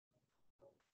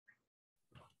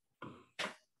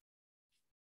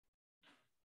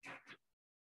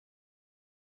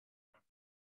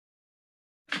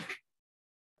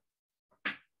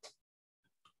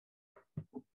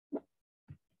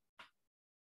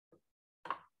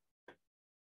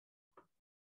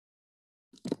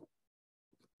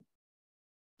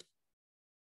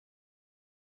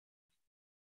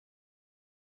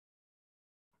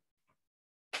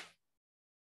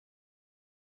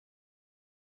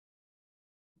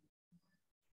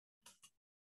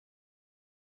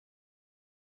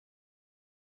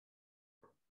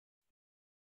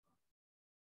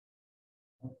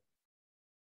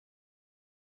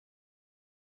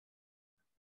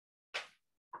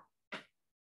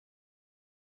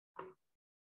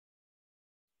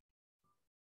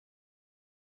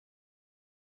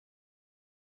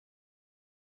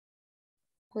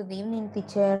Good evening,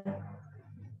 teacher.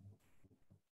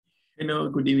 Hello,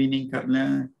 good evening,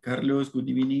 Carla. Carlos, good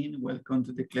evening. Welcome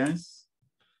to the class.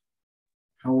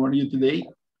 How are you today?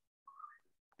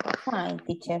 Fine,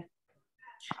 teacher.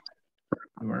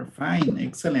 You are fine,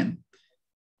 excellent.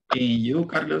 And you,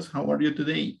 Carlos, how are you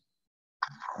today?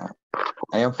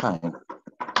 I am fine.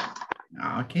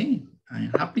 Okay,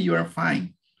 I'm happy you are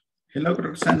fine. Hello,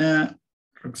 Roxana.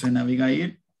 Roxana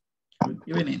Abigail. Good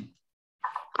evening.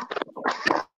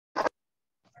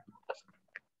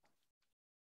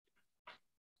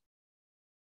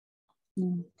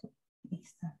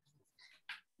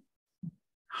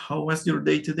 How was your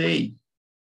day today?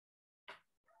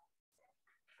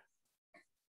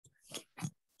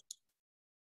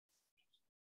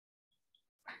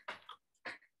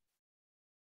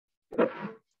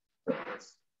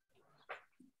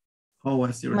 How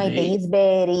was your My day? day is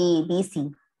very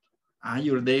busy.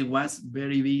 Your day was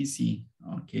very busy.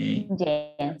 Okay.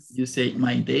 Yes. You say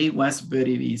my day was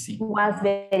very busy. Was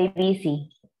very busy.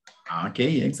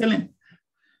 Okay, excellent.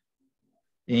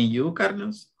 And you,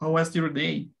 Carlos, how was your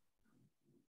day?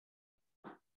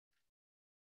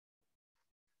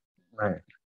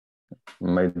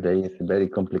 My day is very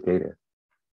complicated.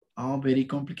 Oh, very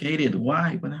complicated.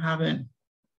 Why? What happened?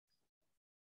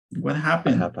 What I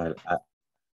happened?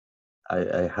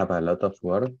 have a lot of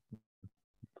work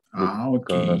because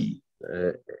Okay.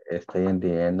 stay in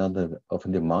the end of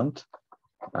the month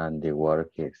and the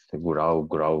work is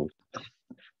grow.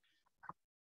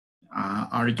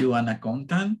 Are you an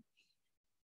accountant?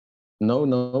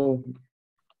 No,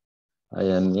 I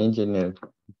am engineer.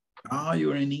 Oh,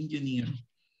 you're an engineer.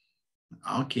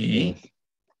 Okay. Yes.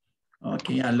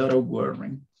 Okay, a lot of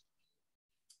worrying.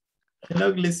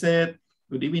 Hello, Glisette.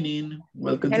 Good evening.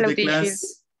 Welcome to the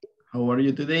class. How are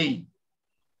you today?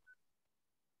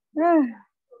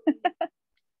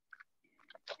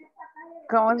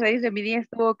 ¿Cómo se dice? Mi día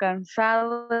estuvo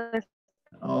cansado,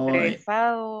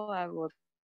 estresado, agotado.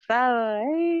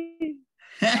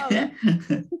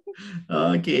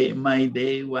 Okay, my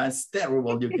day was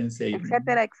terrible, you can say.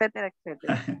 Etcétera, etcétera,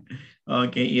 etcétera.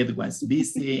 Okay, it was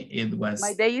busy, it was...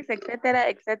 My day is etcétera,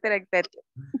 etcétera,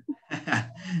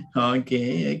 etcétera.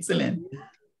 Okay, excellent.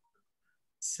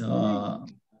 So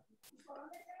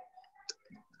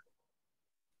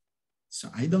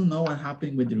I don't know what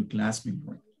happened with your class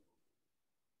before.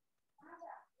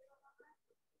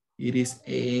 It is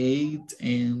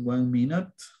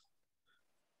 8:01.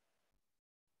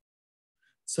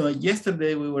 So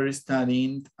yesterday we were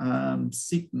studying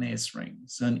sickness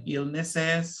rings and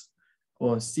illnesses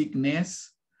or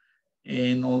sickness,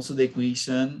 and also the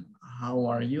question, how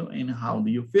are you and how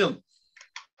do you feel?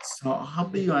 So how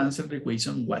do you answer the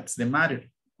question, what's the matter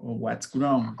or what's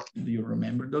wrong? Do you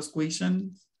remember those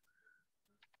questions?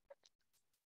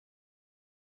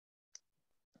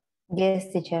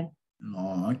 Yes, teacher.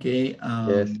 Okay.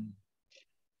 Yes.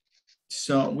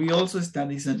 So we also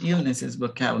study some illnesses,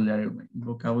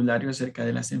 vocabulario acerca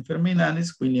de las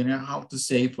enfermedades. We learn how to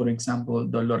say, for example,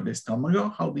 dolor de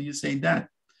estómago. How do you say that?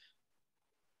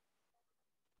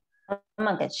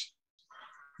 Stomachache.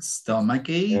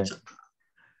 Stomachache.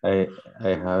 I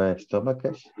have a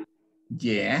stomachache.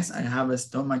 Yes, I have a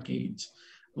stomachache.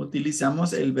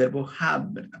 Utilizamos el verbo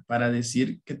have, ¿verdad? Para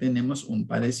decir que tenemos un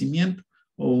padecimiento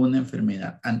o una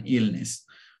enfermedad, an illness.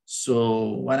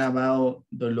 So what about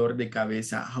dolor de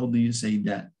cabeza? How do you say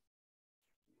that?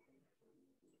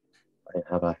 I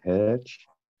have a headache.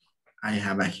 I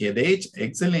have a headache.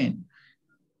 Excellent.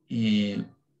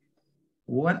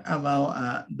 What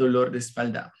about dolor de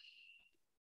espalda?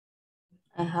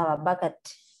 I have a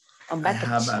bucket. I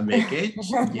have a baggage.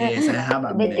 Yes, I have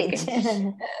a baggage.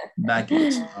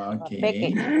 Baggage.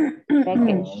 Okay.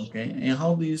 Okay. And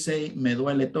how do you say me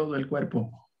duele todo el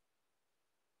cuerpo?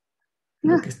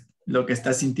 Lo que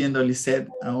está sintiendo Lisette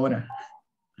ahora.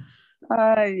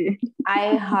 Ay.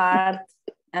 I heart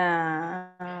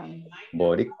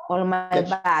Body. on my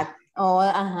back. Oh,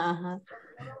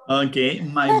 Okay,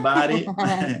 my body.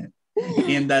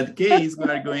 In that case, we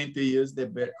are going to use the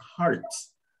verb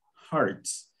hurts.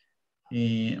 Hurts.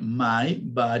 My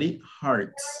body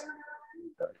hurts.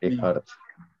 It hurts.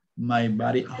 My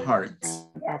body hurts.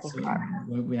 So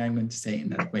we are going to say in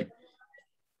that way.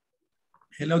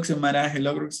 Hello, Xamara.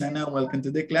 Hello, Roxana. Welcome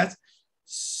to the class.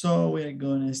 So we're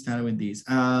going to start with this.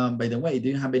 By the way, do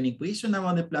you have any question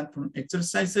about the platform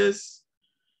exercises?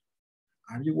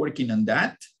 Are you working on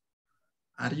that?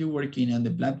 Are you working on the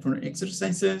platform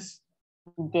exercises?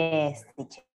 yes,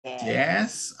 teacher.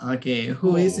 Yes. Okay.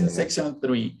 Who is in section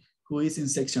 3? Who is in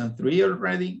section 3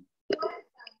 already?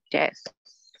 Yes.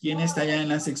 ¿Quién está ya en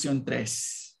la sección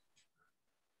 3?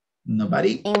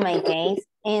 Nobody? In my case,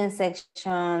 In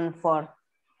section 4.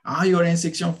 Ah, you're in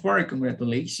section 4.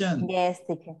 Congratulations. Yes,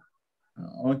 teacher.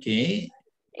 Okay.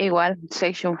 Igual,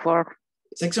 section 4.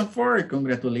 Section 4.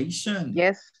 Congratulations.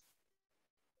 Yes.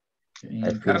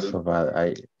 I feel so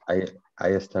bad.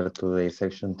 I start today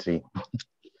section 3.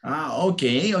 Ah,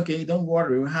 okay, okay, don't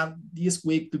worry. We have this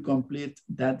week to complete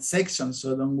that section,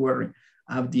 so don't worry.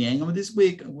 At the end of this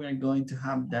week, we're going to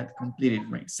have that completed,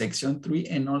 right? Section 3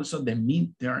 and also the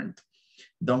midterm.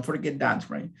 Don't forget that,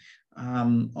 right?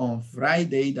 On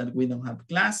Friday that we don't have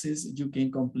classes, you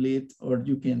can complete or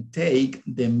you can take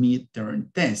the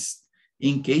midterm test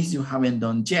in case you haven't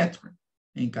done yet, right?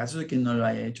 En caso de que no lo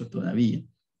haya hecho todavía.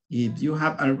 If you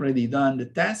have already done the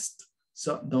test,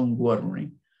 so don't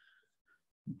worry.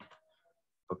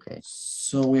 Okay.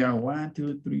 So we are 1,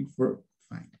 2, 3, 4,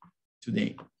 5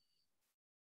 today.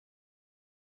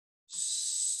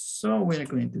 So we're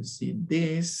going to see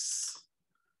this.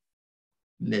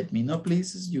 Let me know,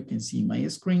 please. You can see my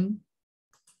screen.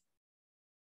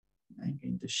 I'm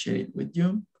going to share it with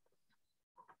you.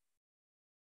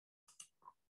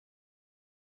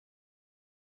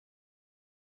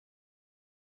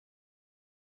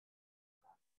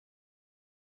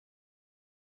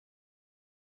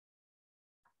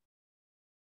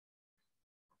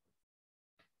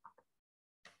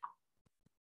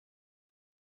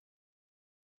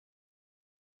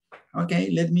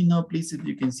 Okay, let me know, please, if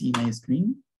you can see my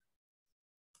screen.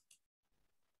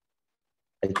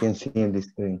 I can see in the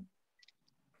screen.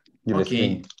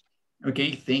 Okay.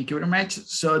 Okay, thank you very much.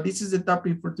 So this is the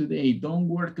topic for today. Don't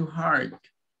work too hard.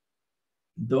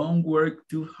 Don't work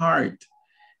too hard.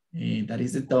 That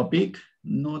is the topic.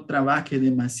 No trabaje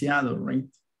demasiado, right?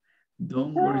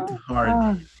 Don't work too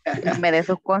hard. Me de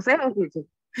sus consejos, teacher.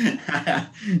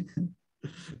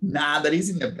 Nah, that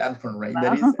is in the platform, right?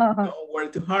 That is don't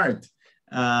work too hard.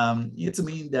 It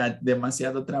means that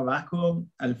demasiado trabajo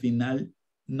al final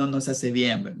no nos hace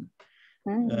bien.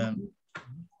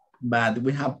 But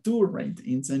we have to, right?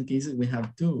 In some cases, we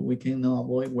have to. We cannot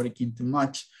avoid working too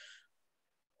much.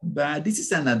 But this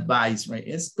is an advice, right?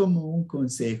 Es como un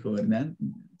consejo, ¿verdad?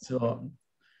 So,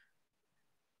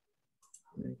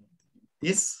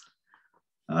 this.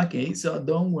 Okay, so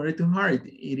don't worry too hard.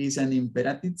 It is an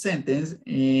imperative sentence.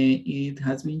 It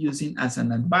has been used as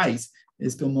an advice.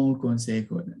 Es como un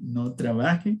consejo. No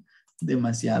trabaje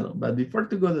demasiado. But before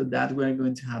to go to that, we're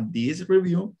going to have this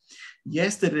review.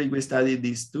 Yesterday, we studied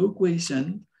these two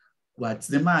questions. What's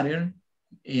the matter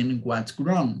and what's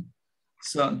wrong?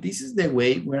 So this is the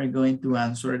way we're going to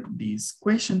answer this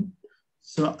question.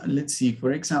 So let's see,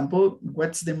 for example,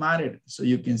 what's the matter? So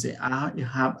you can say, I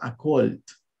have a cold.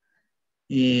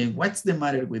 What's the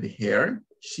matter with her?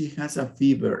 She has a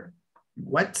fever.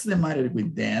 What's the matter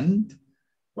with them?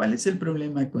 ¿Cuál es el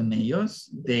problema con ellos?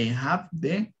 They have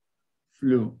the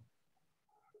flu.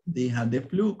 They have the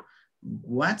flu.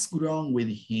 What's wrong with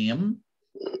him?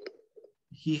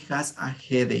 He has a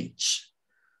headache.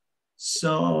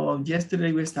 So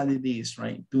yesterday we studied this,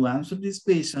 right? To answer this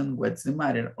question, what's the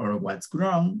matter or what's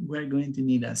wrong, we're going to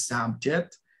need a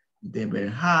subject, the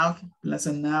verb have, plus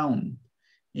a noun.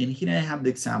 And here I have the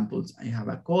examples. I have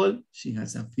a cold, she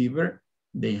has a fever,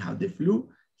 they have the flu,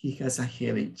 he has a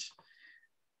headache.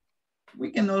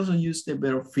 We can also use the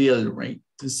verb feel, right?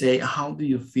 To say, how do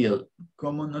you feel?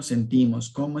 ¿Cómo nos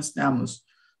sentimos? ¿Cómo estamos?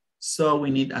 So we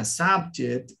need a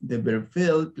subject, the verb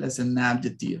feel, plus an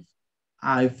adjective.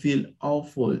 I feel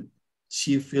awful.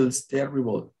 She feels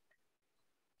terrible.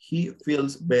 He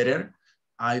feels better.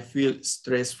 I feel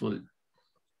stressful.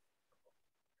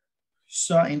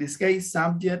 So in this case,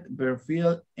 subject, verb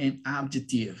feel, and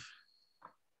adjective.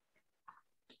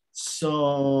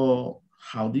 So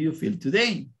how do you feel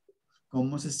today?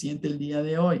 ¿Cómo se siente el día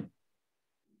de hoy?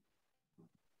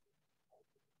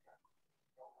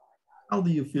 How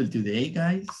do you feel today,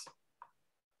 guys?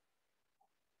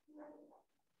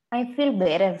 I feel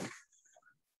better.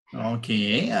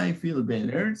 Okay, I feel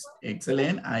better.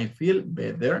 Excellent. I feel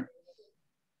better.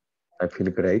 I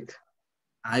feel great.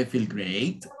 I feel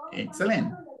great.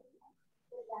 Excellent.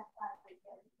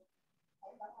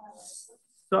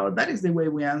 So that is the way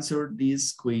we answer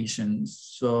these questions.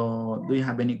 So do you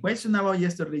have any question about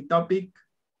yesterday's topic?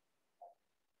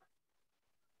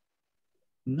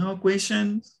 No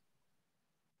questions?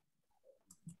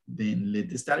 Then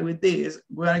let's start with this.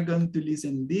 We are going to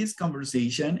listen to this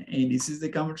conversation, and this is the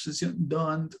conversation,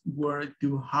 don't work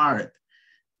too hard.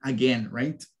 Again,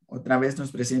 right? Otra vez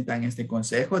nos presentan este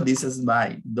consejo. This is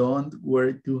by, don't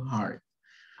work too hard.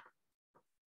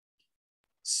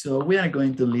 So we are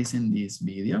going to listen this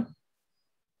video.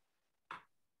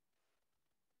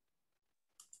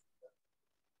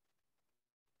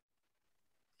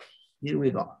 Here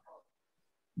we go.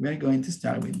 we're going to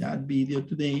start with that video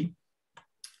today.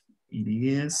 It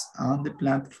is on the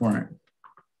platform.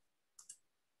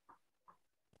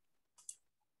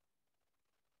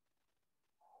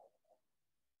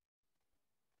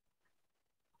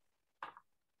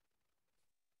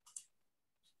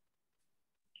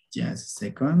 Just a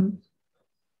second.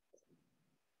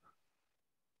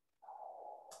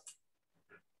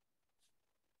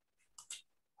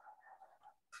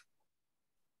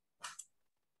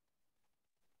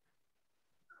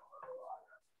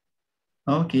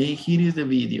 Okay, here is the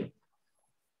video.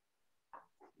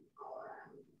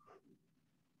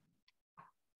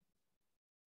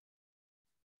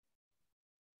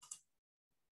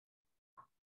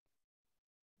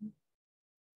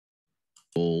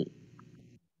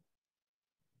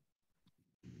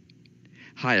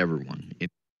 Hi everyone,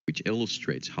 which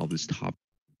illustrates how this topic.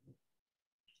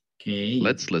 Okay.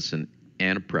 Let's listen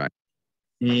and practice.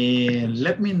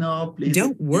 Let me know, please.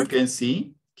 Don't work. You can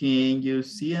see. Can you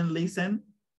see and listen?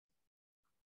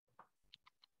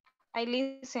 I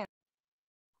listen.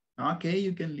 Okay,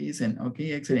 you can listen.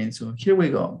 Okay, excellent. So here we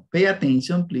go. Pay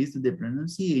attention, please, to the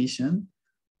pronunciation.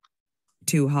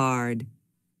 Too hard.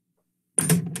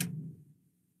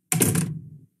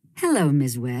 Hello,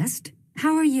 Ms. West.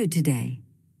 How are you today?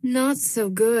 Not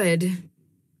so good.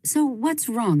 So what's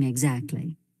wrong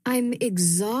exactly? I'm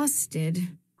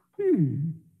exhausted.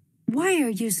 Why are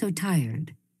you so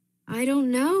tired? I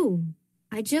don't know.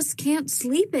 I just can't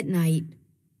sleep at night.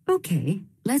 Okay,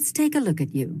 let's take a look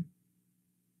at you.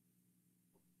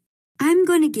 I'm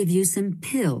going to give you some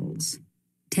pills.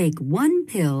 Take one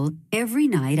pill every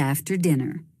night after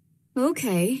dinner.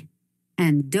 Okay.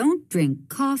 And don't drink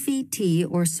coffee, tea,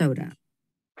 or soda.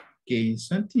 Okay,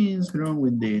 something's wrong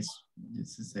with this.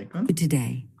 Just a second.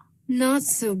 Today. Not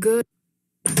so good.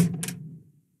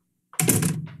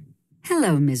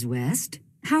 Hello, Ms. West.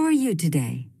 How are you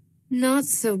today? Not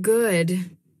so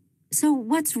good. So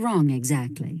what's wrong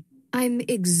exactly? I'm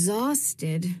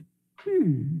exhausted.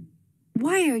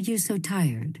 Why are you so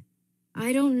tired?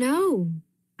 I don't know.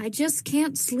 I just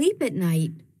can't sleep at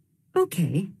night.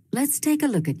 Okay, let's take a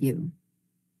look at you.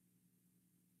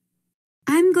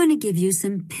 I'm going to give you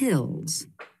some pills.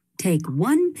 Take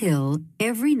one pill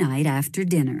every night after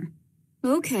dinner.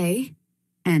 Okay.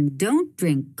 And don't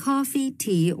drink coffee,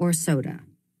 tea, or soda.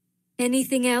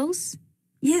 Anything else?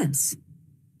 Yes.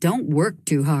 Don't work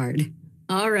too hard.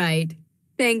 All right.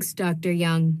 Thanks, Dr.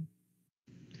 Young.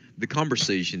 The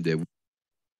conversation that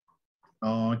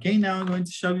Okay, now I'm going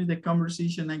to show you the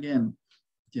conversation again.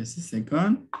 Just a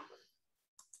second.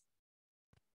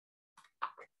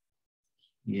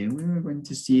 Here we are going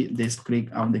to see the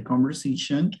script of the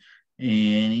conversation,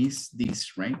 and it's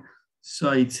this, right?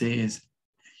 So it says,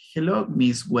 hello,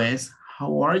 Miss West,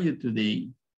 how are you today?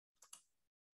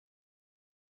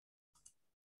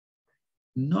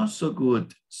 Not so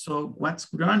good. So what's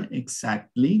wrong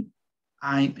exactly?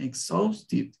 I'm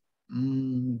exhausted.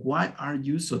 Why are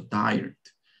you so tired?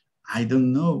 I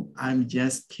don't know. I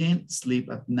just can't sleep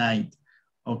at night.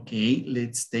 Okay,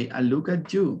 let's take a look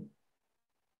at you.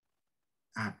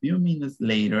 A few minutes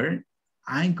later,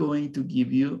 I'm going to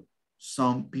give you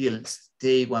some pills.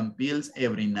 Take one pill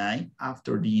every night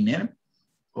after dinner.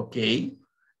 Okay,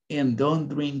 and don't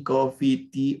drink coffee,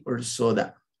 tea, or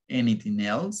soda. Anything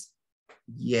else?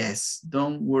 Yes,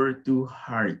 don't work too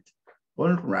hard.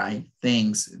 All right,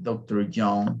 thanks, Dr.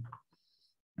 Young.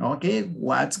 Okay,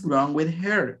 what's wrong with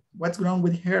her? What's wrong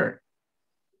with her?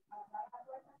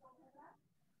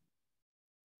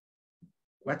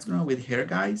 What's wrong with her,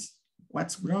 guys?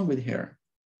 What's wrong with her?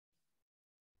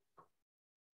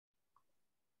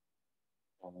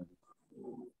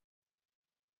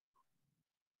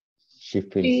 She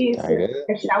feels tired.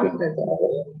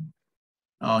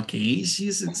 Okay,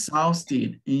 she's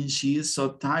exhausted and she is so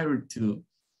tired too.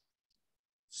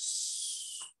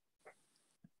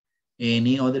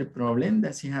 Any other problem?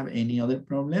 Does she have any other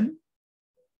problem?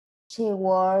 She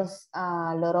works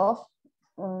a lot of.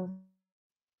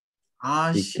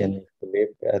 She can sleep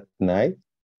at night.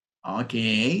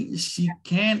 Okay, she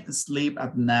can't sleep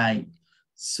at night.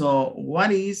 So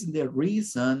what is the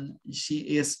reason she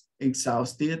is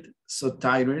exhausted, so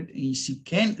tired, and she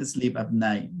can't sleep at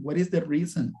night? What is the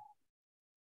reason?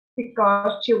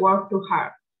 Because she works too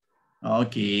hard.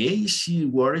 Okay, she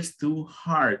works too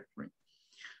hard.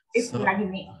 It's like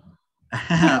me.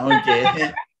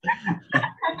 Okay.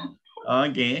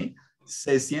 Okay.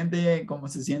 Se siente como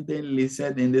se siente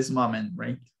Lisette in this moment,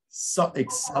 right? So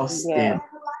exhausted. Yeah.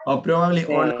 Or probably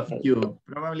all of you.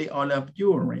 Probably all of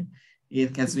you, right?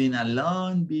 It has been a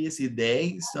long, busy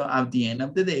day. So at the end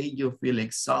of the day, you feel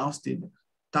exhausted,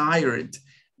 tired.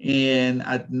 And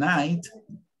at night,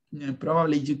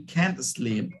 Probably you can't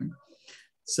sleep.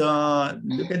 So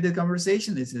look at the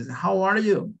conversation. This is, how are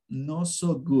you? Not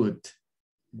so good.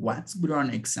 What's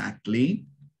wrong exactly?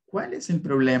 ¿Cuál es el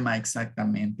problema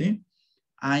exactamente?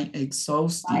 I'm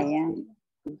exhausted. I am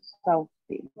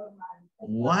exhausted.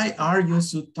 Why are you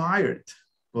so tired?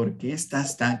 ¿Por qué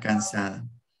estás tan cansada?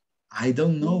 I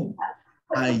don't know.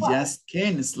 I just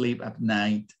can't sleep at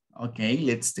night. Okay,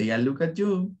 let's take a look at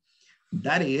you.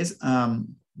 That is,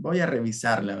 voy a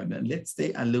revisarla, ¿verdad? Let's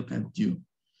take a look at you.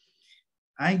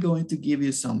 I'm going to give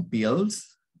you some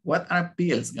pills. What are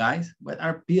pills, guys? What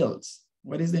are pills?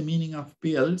 What is the meaning of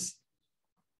pills?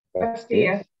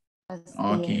 Pastillas.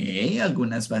 Okay,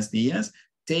 algunas pastillas.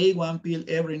 Take one pill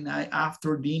every night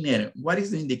after dinner. What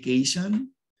is the indication?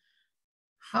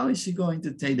 How is she going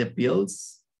to take the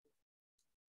pills?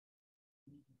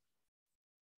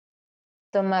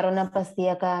 Tomar una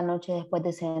pastilla cada noche después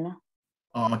de cena.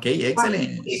 Okay,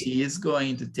 excellent. She is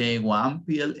going to take one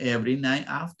pill every night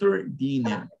after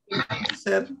dinner.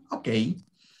 Said, okay.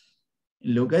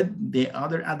 Look at the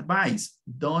other advice.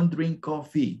 Don't drink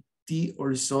coffee, tea,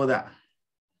 or soda.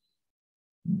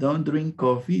 Don't drink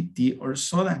coffee, tea, or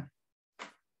soda.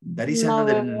 That is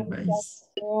another advice.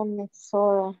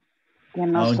 Soda. Que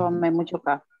no tome mucho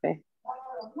café.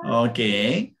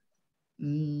 Okay.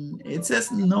 It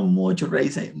says no mucho, right?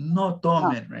 It's like no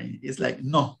tome it, right? It's like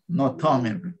no tome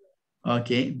it.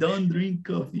 Okay, don't drink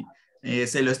coffee.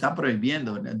 Se lo está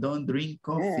prohibiendo, ¿verdad? Don't drink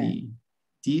coffee,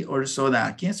 tea or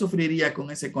soda. ¿Quién sufriría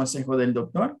con ese consejo del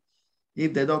doctor?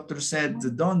 If the doctor said,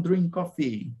 don't drink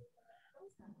coffee.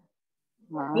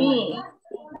 Me.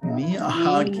 Me?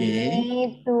 Okay.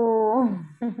 Me too.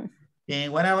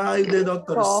 And what about if the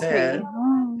doctor said,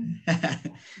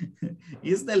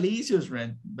 it's delicious,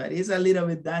 right? But it's a little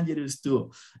bit dangerous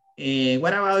too.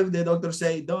 What about if the doctor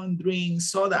say, don't drink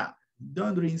soda?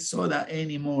 Don't drink soda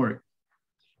anymore.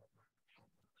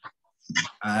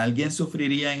 ¿Alguien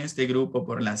sufriría en este grupo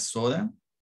por la soda?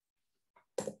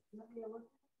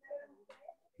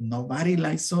 Nobody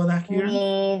likes soda here?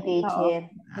 Me, teacher.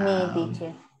 Me,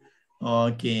 teacher.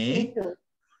 Okay.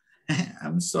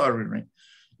 I'm sorry, right?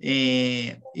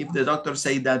 If the doctor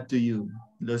say that to you,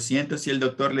 lo siento si el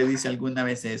doctor le dice alguna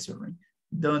vez eso, right?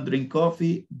 Don't drink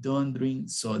coffee, don't drink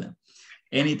soda.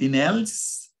 Anything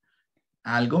else?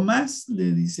 ¿Algo más?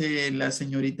 Le dice la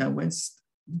señorita West.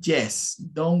 Yes,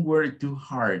 don't work too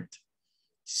hard.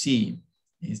 Sí,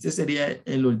 este sería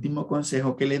el último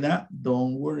consejo que le da.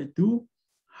 Don't work too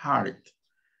hard.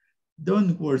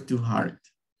 Don't work too hard.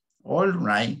 All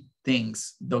right,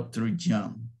 thanks, Dr.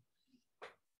 John.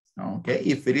 Okay,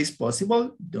 if it is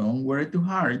possible, don't work too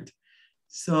hard.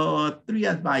 So 3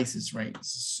 advices, right?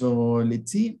 So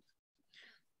let's see.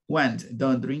 1,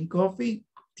 don't drink coffee,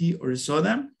 tea, or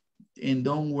soda, and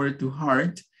don't work too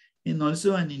hard. And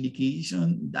also an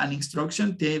indication, an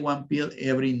instruction, take 1 pill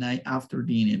every night after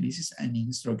dinner. This is an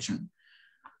instruction.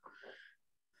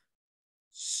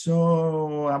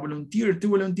 So a volunteer, 2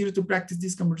 volunteers to practice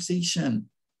this conversation.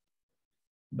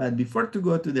 But before to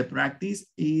go to the practice,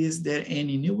 is there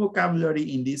any new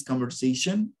vocabulary in this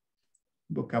conversation?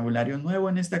 ¿Vocabulario nuevo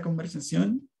en esta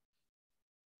conversación?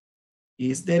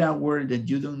 Is there a word that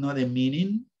you don't know the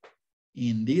meaning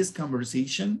in this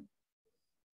conversation?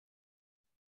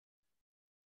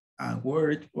 A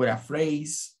word or a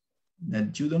phrase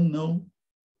that you don't know?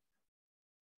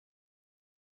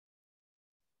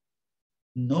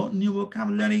 No new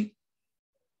vocabulary?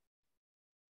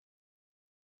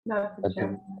 No,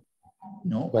 teacher.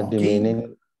 No, What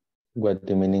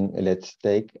the meaning, let's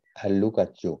take a look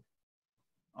at you.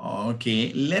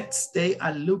 Okay, let's take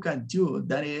a look at you.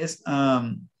 That is,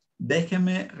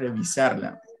 déjeme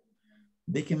revisarla.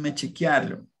 Déjeme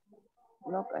chequearlo.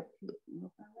 Look at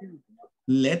you.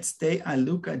 Let's take a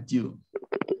look at you.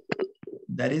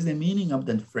 That is the meaning of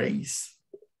that phrase.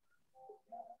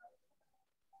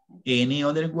 Any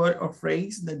other word or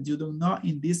phrase that you don't know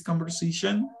in this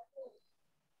conversation?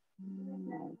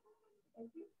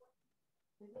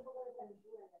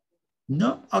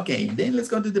 No? Okay, then let's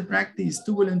go to the practice.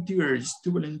 2 volunteers,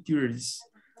 2 volunteers.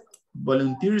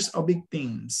 Volunteers of big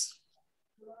things.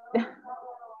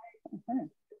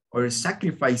 Or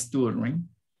sacrifice tour, right?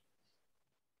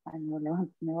 Ay,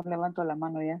 mejor levanto la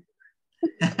mano ya.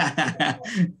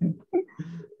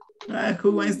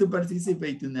 Who wants to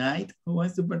participate tonight? Who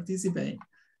wants to participate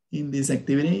in this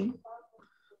activity?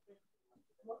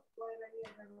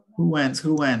 Who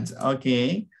wants?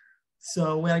 Okay.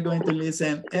 So we are going to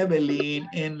listen Evelyn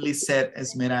and Lisette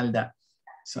Esmeralda.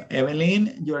 So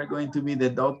Evelyn, you are going to be the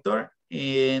doctor,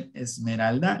 and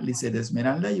Esmeralda, Lisette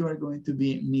Esmeralda, you are going to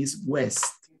be Miss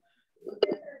West.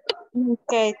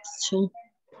 Okay.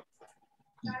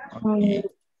 Okay.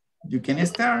 You can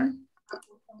start.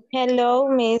 Hello,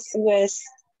 Miss West.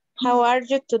 How are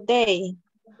you today?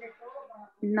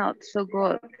 Not so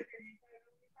good.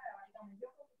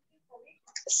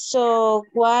 So,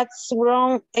 what's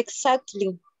wrong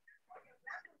exactly?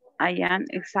 I am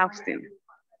exhausted.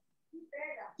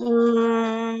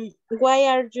 Why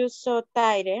are you so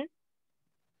tired?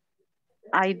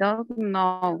 I don't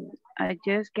know. I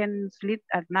just can't sleep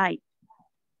at night.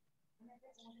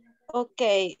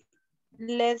 Okay,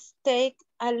 let's take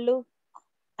a look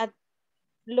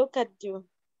at you.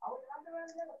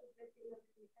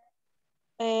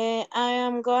 I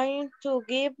am going to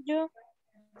give you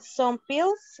some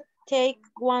pills. Take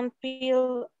one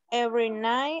pill every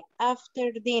night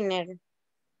after dinner.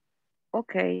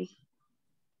 Okay.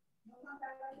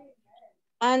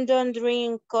 And don't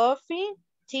drink coffee,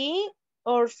 tea,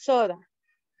 or soda.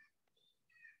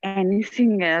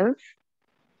 Anything else?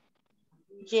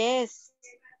 Yes,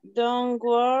 don't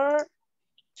work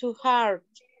too hard.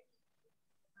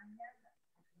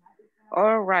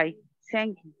 All right.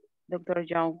 Thank you, Dr.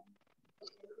 John.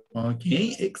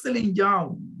 Okay, excellent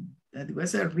job. That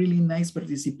was a really nice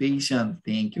participation.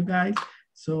 Thank you, guys.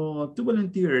 So 2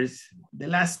 volunteers, the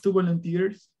last two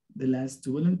volunteers,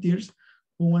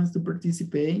 who wants to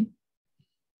participate?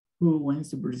 Who wants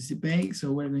to participate?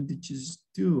 So we're going to choose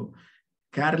 2.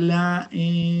 Carla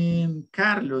and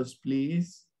Carlos,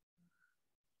 please.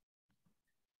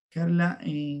 Carla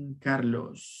and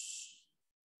Carlos.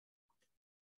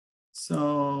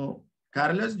 So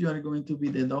Carlos, you are going to be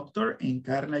the doctor, and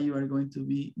Carla, you are going to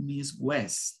be Miss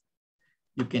West.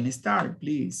 You can start,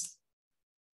 please.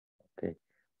 Okay.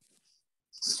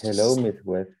 Hello, Miss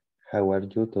West. How are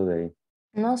you today?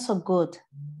 Not so good.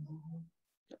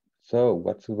 So,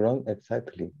 what's wrong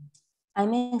exactly?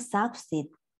 I'm exhausted.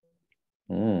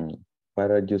 Why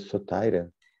are you so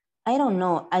tired? I don't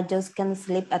know. I just can't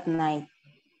sleep at night.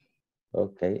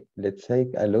 Okay, let's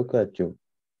take a look at you.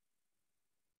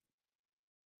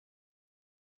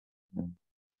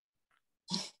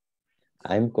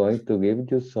 I'm going to give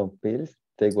you some pills.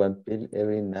 Take one pill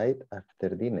every night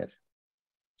after dinner.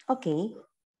 Okay.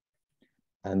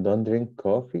 And don't drink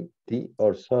coffee, tea,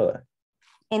 or soda.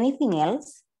 Anything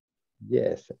else?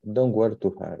 Yes, don't work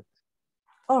too hard.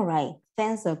 All right.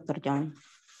 Thanks, Dr. John.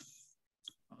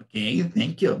 Okay,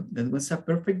 thank you. That was a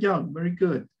perfect job. Very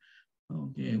good.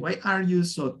 Okay, why are you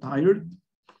so tired?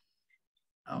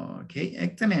 Okay,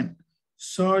 excellent.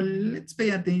 So let's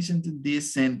pay attention to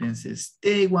these sentences.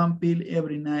 Take one pill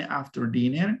every night after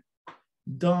dinner.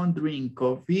 Don't drink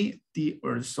coffee, tea,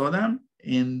 or soda,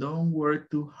 and don't work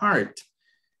too hard.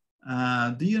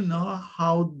 Do you know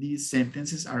how these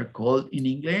sentences are called in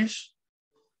English?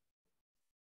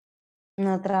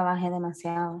 No trabaje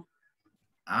demasiado.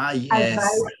 Ah, yes.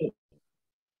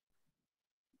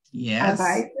 Yes.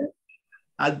 Advices.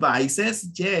 Advices,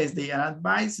 yes, they are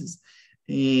advices.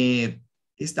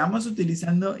 Estamos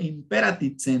utilizando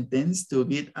imperative sentence to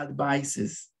give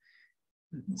advices.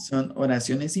 Son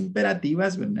oraciones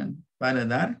imperativas, ¿verdad? Para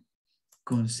dar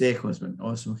consejos, ¿verdad?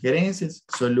 O sugerencias.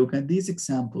 So look at this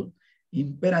example.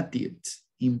 Imperatives,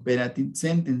 imperative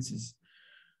sentences.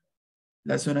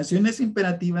 Las oraciones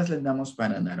imperativas las damos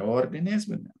para dar órdenes,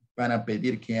 ¿verdad? Para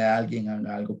pedir que alguien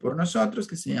haga algo por nosotros,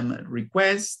 que se llama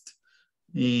request,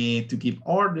 to give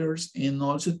orders, and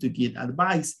also to give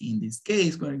advice. In this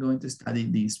case, we're going to study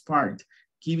this part,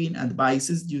 giving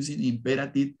advices using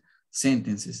imperative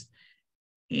sentences.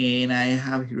 And I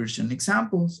have here some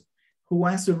examples. Who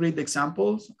wants to read the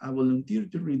examples? A volunteer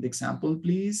to read the example,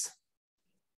 please.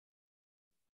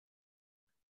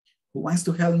 Who wants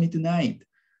to help me tonight?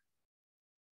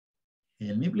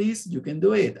 Help me, please. You can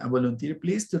do it. A volunteer,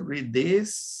 please, to read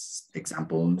these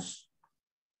examples.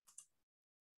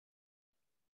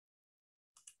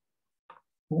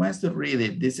 Who wants to read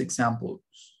it, these examples?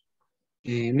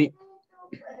 Me.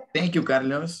 Thank you,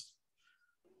 Carlos.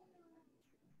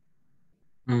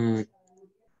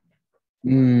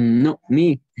 No,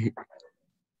 me.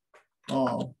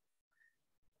 Oh,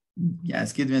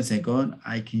 yes, give me a second.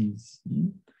 I can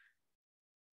see.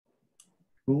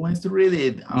 Who wants to read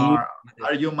it? Are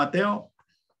you Mateo?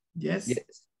 Yes?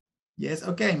 Yes. Yes,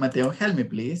 okay, Mateo, help me,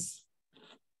 please.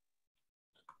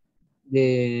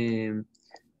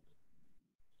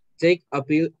 Take a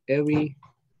pill every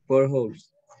 4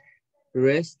 hours.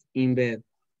 Rest in bed.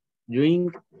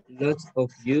 Drink lots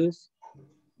of juice.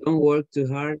 Don't work too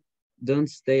hard. Don't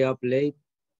stay up late.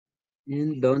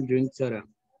 And don't drink soda.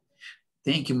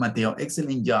 Thank you, Mateo.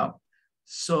 Excellent job.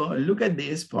 So look at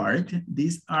this part.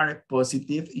 These are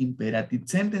positive imperative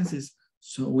sentences.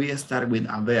 So we start with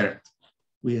a verb.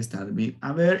 We start with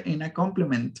a verb and a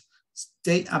complement.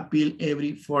 Take a pill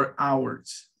every 4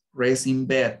 hours. rest in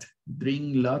bed,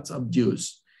 drink lots of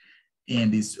juice.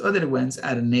 And these other ones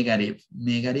are negative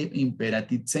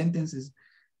imperative sentences.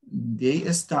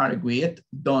 They start with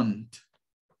don't.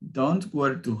 Don't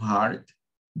work too hard.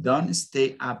 Don't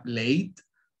stay up late.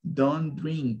 Don't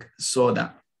drink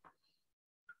soda.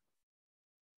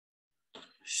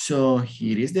 So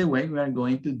here is the way we are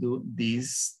going to do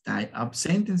this type of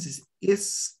sentences.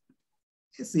 It's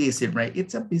easy, right?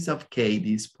 It's a piece of cake,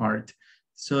 this part.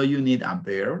 So you need a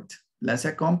verb plus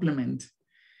a complement.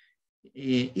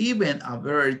 Even a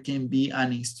verb can be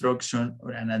an instruction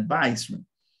or an advice.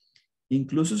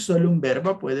 Incluso solo un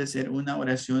verbo puede ser una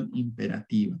oración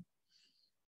imperativa.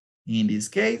 In this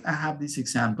case, I have this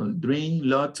example. Drink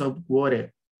lots of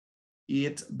water.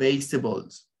 Eat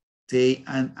vegetables. Take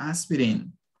an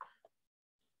aspirin.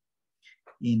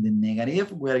 In the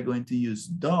negative, we are going to use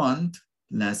don't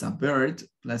plus a verb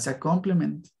plus a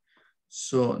complement.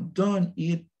 So don't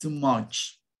eat too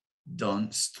much.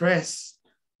 Don't stress.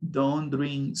 Don't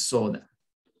drink soda.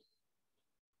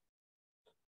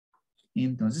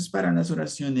 Entonces, para las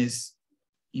oraciones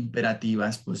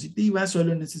imperativas positivas,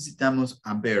 solo necesitamos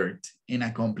a verb and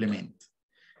a complement.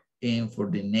 And for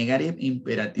the negative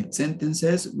imperative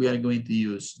sentences, we are going to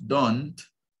use don't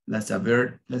plus a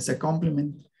verb plus a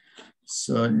complement.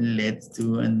 So let's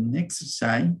do an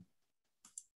exercise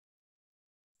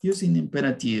using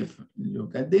imperative.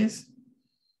 Look at this.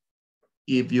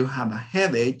 If you have a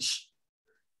headache,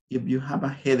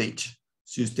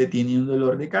 si usted tiene un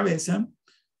dolor de cabeza,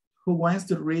 who wants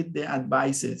to read the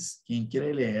advices? ¿Quién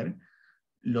quiere leer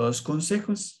los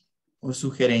consejos o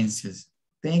sugerencias?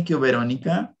 Thank you,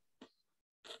 Verónica.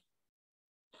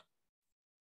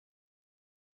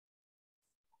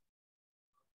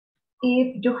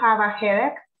 If you have a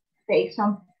headache, take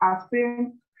some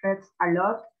aspirin, rest a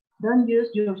lot, don't use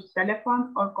your cell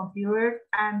phone or computer,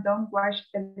 and don't watch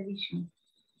television.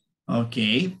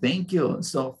 Okay, thank you.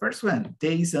 So first one,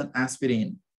 take some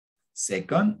aspirin.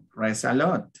 Second, rest a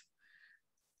lot.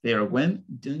 Third one,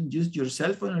 don't use your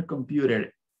cell phone or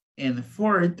computer. And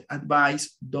fourth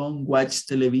advice, don't watch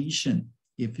television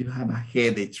if you have a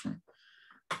headache.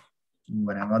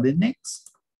 What about the next?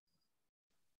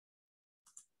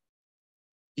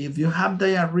 If you have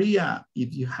diarrhea,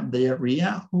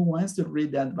 who wants to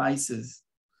read the advices?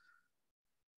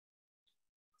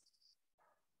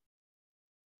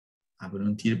 A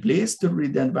volunteer, please, to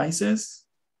read the advices.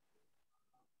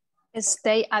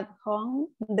 Stay at home,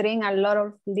 drink a lot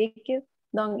of liquid,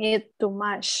 don't eat too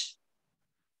much.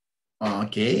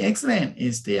 Okay, excellent.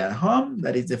 Stay at home,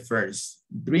 that is the first.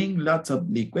 Drink lots of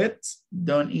liquids,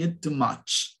 don't eat too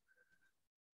much.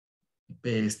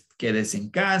 Pues, quédese en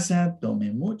casa,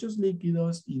 tome muchos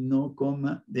líquidos y no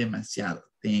coma demasiado.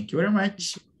 Thank you very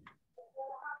much.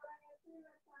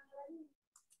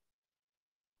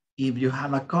 If you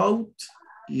have a coat,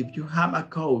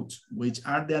 which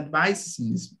are the advices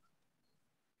in this?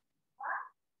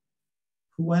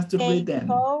 Who wants to read them?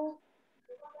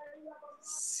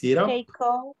 Syrup. Take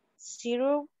cold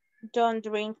syrup, don't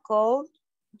drink cold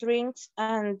drinks,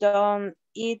 and don't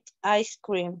eat ice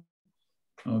cream.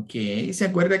 Ok, ¿se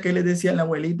acuerda que le decía la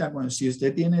abuelita cuando si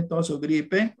usted tiene tos o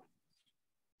gripe?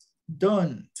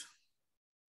 Don't.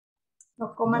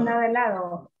 No coma nada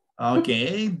helado. Ok,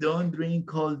 don't drink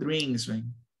cold drinks. Right?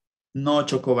 No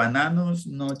chocobananos,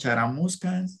 no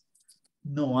charamuscas,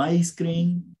 no ice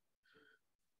cream.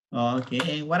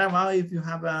 Okay, and what about if you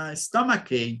have a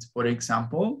stomachache, for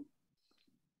example?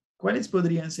 ¿Cuáles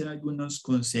podrían ser algunos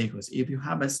consejos? If you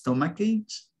have a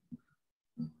stomachache.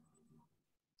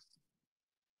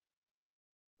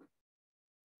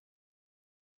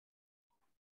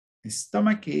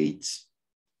 Stomachache.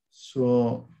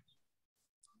 So,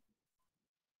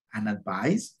 an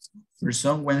advice for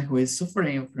someone who is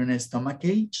suffering from a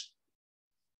stomachache.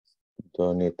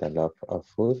 Don't eat a lot of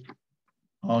food.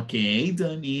 Okay,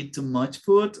 don't eat too much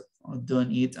food or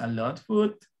don't eat a lot of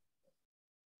food.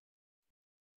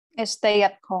 Stay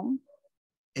at home.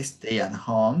 Stay at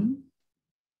home.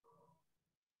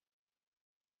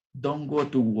 Don't go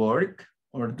to work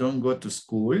or don't go to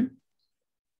school.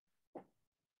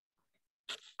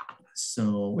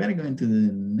 So we're going to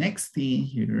the next thing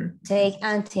here. Take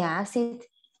antacid.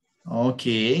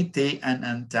 Okay, take an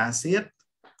antacid.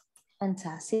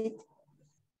 Antacid.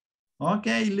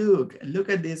 Okay, look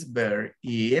at this verb.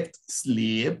 Eat,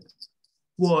 sleep,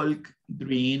 walk,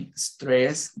 drink,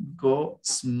 stress, go,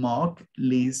 smoke,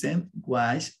 listen,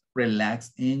 watch,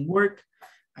 relax, and work.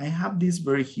 I have this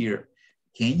verb here.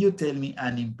 Can you tell me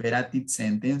an imperative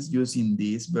sentence using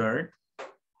this verb?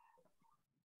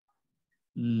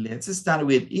 Let's start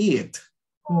with eat.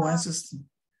 Who wants to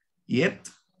eat?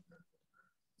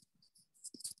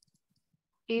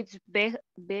 It's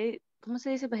 ¿cómo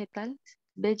se dice vegetal?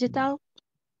 Vegetal.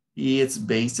 It's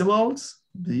vegetables.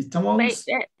 Vegetables.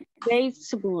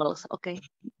 Vegetables, okay.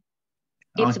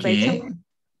 It's Okay. vegetable.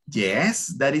 Yes,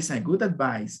 that is a good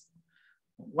advice.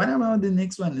 What about the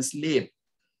next one? Sleep.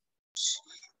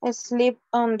 Sleep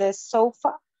on the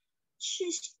sofa.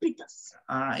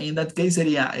 In that case,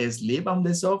 sería sleep on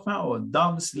the sofa or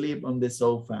don't sleep on the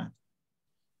sofa.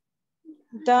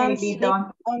 Don't sleep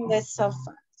on the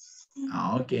sofa.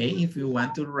 Okay, if you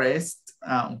want to rest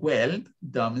well,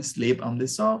 don't sleep on the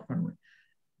sofa.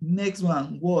 Next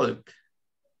one, walk.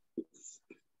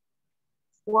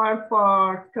 Work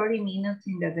for 30 minutes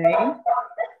in the day.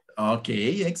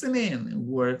 Okay, excellent.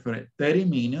 Work for 30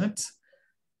 minutes.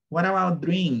 What about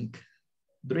drink?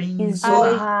 Drink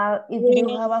soda. If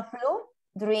you have a flu,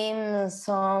 drink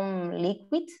some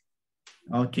liquid.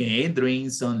 Okay,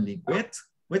 drink some liquid.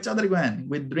 Which other one?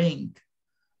 With drink.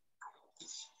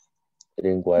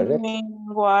 Drink water. Drink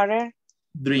water.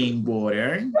 Drink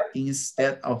water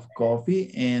instead of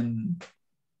coffee and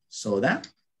soda.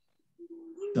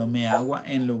 Tome agua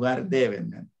en lugar de,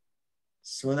 ¿verdad?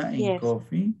 Soda and Yes.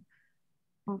 coffee.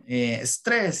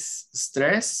 Stress.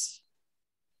 Stress.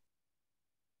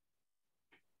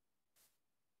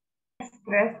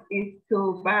 Stress is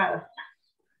too bad.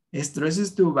 Stress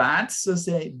is too bad. So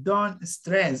say, don't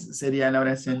stress. Sería la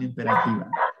oración imperativa.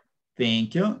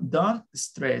 Thank you. Don't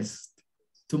stress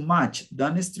too much.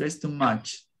 Don't stress too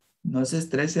much. No se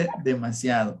estrese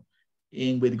demasiado.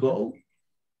 And with go.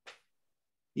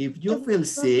 If you feel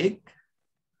sick.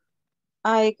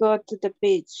 I go to the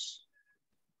beach.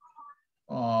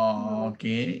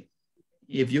 Okay.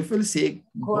 If you feel sick,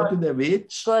 go to the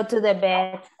beach. Go to the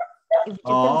bed. If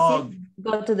you feel sick,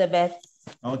 go to the bed.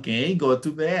 Okay, go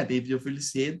to bed. If you feel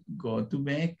sick, go to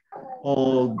bed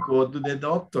or go to the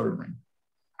doctor.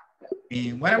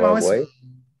 And what about away?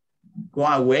 Go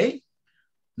away?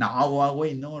 No, go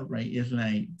away, no, right? It's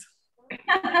like,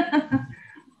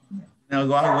 no,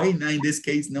 go away, no, in this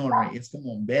case, no, right? It's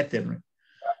como better, right?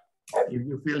 If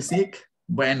you feel sick,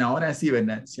 bueno, ahora sí,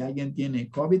 ¿verdad? Si alguien tiene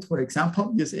COVID, for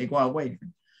example, you say go away.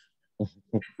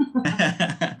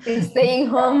 Staying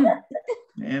home.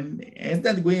 And it's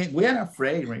that we are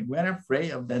afraid, right? We are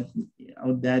afraid of that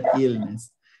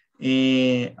illness,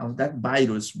 of that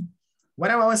virus.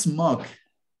 What about smoke?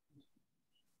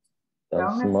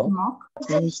 Don't smoke.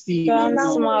 Don't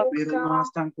smoke. Pero no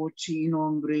es tan cochino,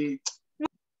 hombre.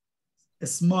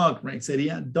 Smoke, right?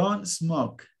 Sería don't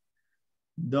smoke.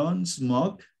 Don't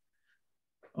smoke.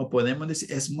 O podemos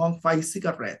decir smoke 5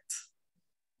 cigarettes.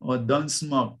 O don't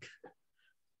smoke.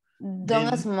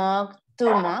 Don't smoke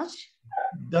too much.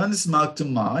 Don't smoke too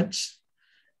much.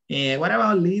 What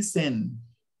about listen?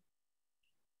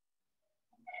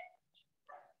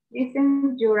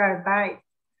 Listen your advice.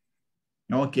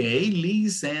 Okay,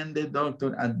 listen the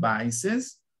doctor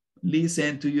advices.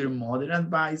 Listen to your mother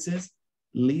advices.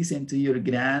 Listen to your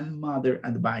grandmother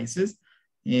advices.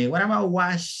 What about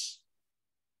wash?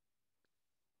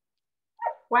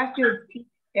 Wash your teeth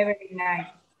every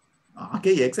night.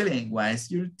 Okay, excellent. Wash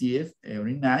your teeth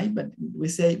every night, but we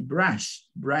say brush.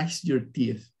 Brush your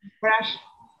teeth. Brush.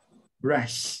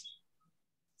 Brush.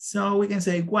 So we can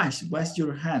say wash. Wash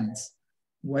your hands.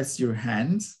 Wash your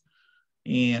hands.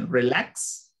 And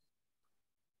relax.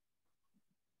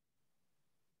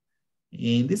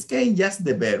 In this case, just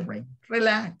the verb, right?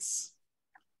 Relax.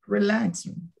 Relax.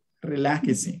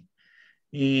 Relaxing.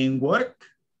 In work.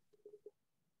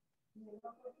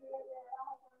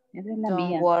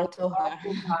 Don't work too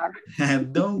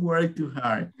hard. Don't work too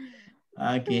hard.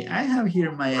 Okay, I have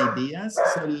here my ideas.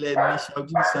 So let me show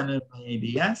you some of my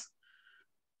ideas.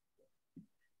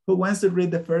 Who wants to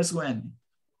read the first one?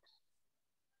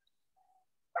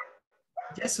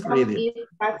 Just read it.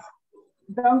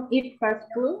 Don't eat fast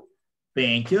food.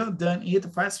 Thank you. Don't eat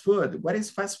fast food. What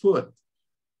is fast food?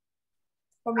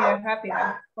 Comida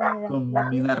rápida.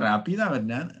 Comida rápida,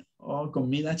 ¿verdad? O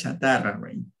comida chatarra,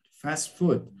 right? Fast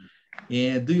food.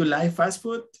 Do you like fast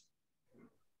food?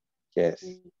 Yes.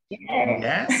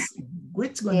 Yes.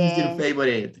 Which one is your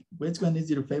favorite? Which one is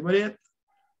your favorite?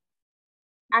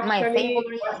 Actually, My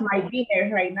favorite it's my dinner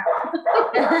right now.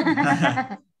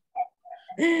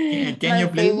 Can you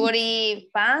please? My favorite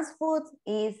fast food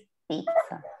is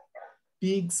pizza.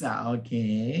 Pizza,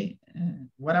 okay.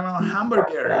 What about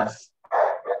hamburgers?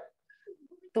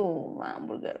 Two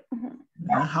hamburger.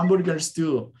 Hamburgers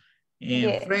too. And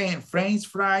Yes. French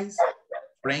fries.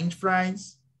 French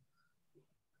fries.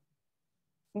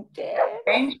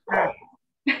 French fries.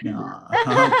 No,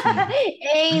 okay.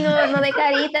 Ey, no de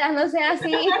caritas, no sea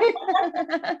así.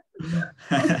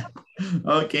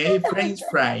 Okay, French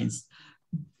fries.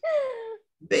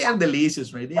 They are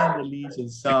delicious, right? They are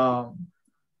delicious. So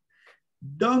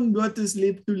don't go to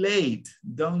sleep too late.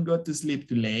 Don't go to sleep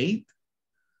too late.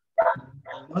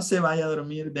 No se vaya a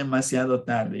dormir demasiado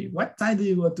tarde. What time do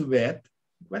you go to bed?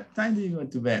 What time do you go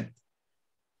to bed?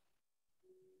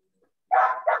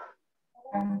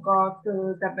 And go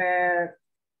to the bed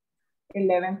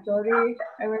 11:30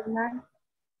 every night.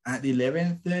 At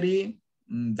 11:30,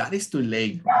 that is too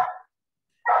late.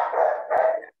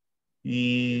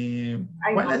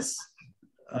 ¿Cuál es?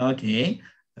 Ok.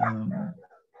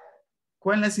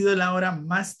 ¿Cuál ha sido la hora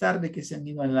más tarde que se han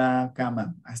ido a la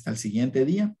cama? ¿Hasta el siguiente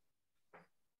día?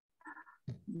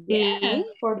 Yes.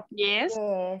 Yes.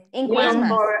 In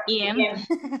Christmas.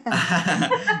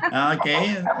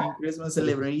 Okay, in Christmas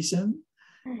celebration.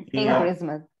 In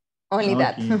Christmas. Only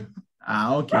that.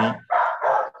 Okay.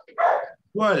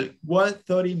 Well,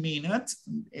 30 minutes.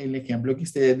 El ejemplo que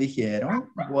ustedes dijeron.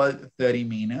 30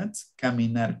 minutes.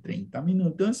 Caminar 30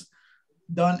 minutos.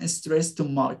 Don't stress too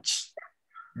much.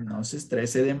 No se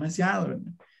estrese demasiado.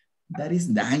 That is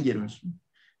dangerous.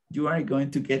 You are going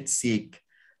to get sick.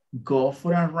 Go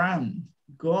for a run.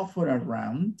 Go for a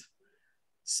run.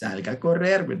 Salga a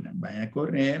correr, ¿verdad? Vaya a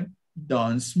correr.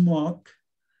 Don't smoke.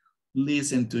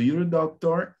 Listen to your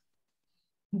doctor.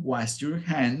 Wash your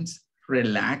hands.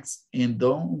 Relax and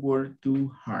don't work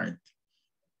too hard.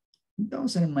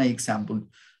 Those are my examples.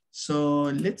 So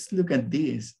let's look at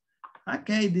this.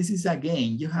 Okay, this is a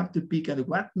game. You have to pick at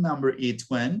what number each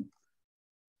one.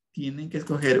 Tienen que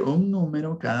escoger un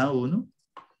número cada uno.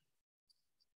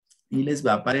 Y les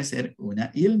va a aparecer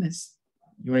una illness.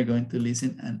 You are going to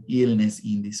listen an illness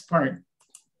in this part.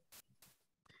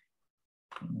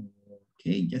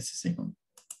 Okay, just a second.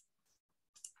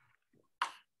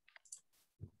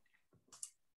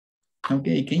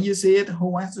 Okay, can you see it? Who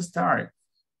wants to start?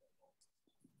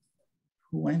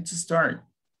 Who wants to start?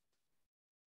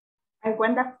 I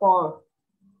went at 4.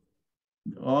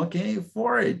 Okay,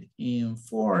 Ford.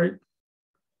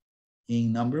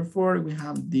 In number 4, we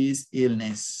have this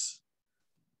illness.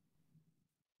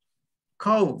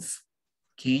 Cough.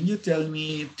 Can you tell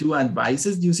me 2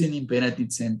 advices using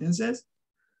imperative sentences?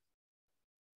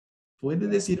 ¿Puede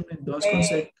decirme 2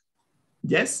 conceptos?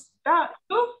 Yes?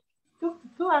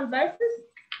 Two advices?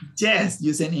 Yes,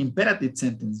 using imperative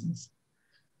sentences.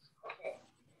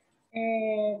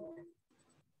 Okay.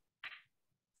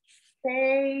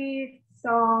 Take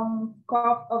some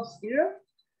cup of syrup.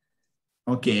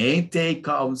 Okay, take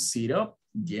cough syrup.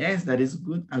 Yes, that is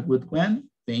good. A good one.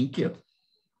 Thank you.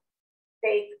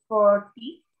 Take for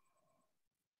tea.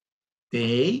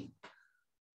 Take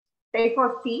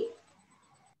for tea.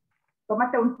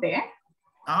 Tómate un té.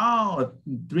 Oh,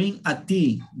 drink a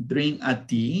tea. Drink a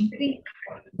tea.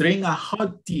 Drink a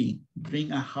hot tea.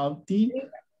 Drink a hot tea.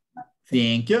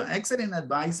 Thank you. Excellent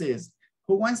advices.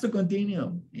 Who wants to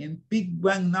continue and pick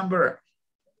one number?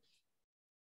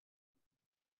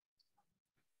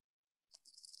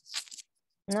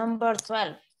 Number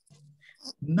 12.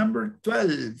 Number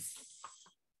 12.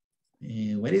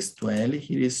 Where is 12?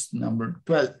 Here is number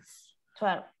 12.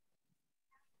 12.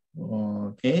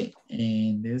 Okay,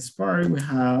 in this part we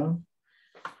have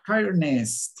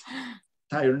tiredness.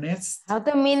 Tiredness. How's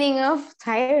the meaning of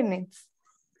tiredness?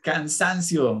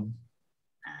 Cansancio.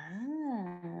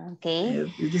 Okay.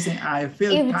 You just say, I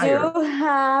feel if tired. If you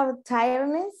have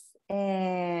tiredness,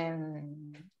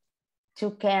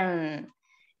 you can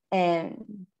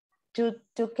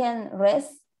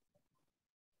rest.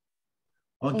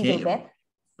 Okay. In your bed.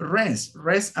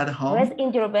 Rest at home. Rest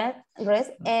in your bed.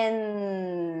 Rest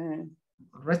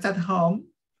at home.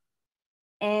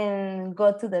 And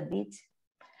go to the beach.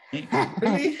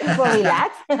 Really? For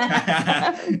relax.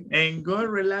 And go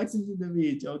relax into the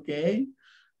beach. Okay.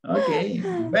 Okay.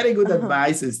 Very good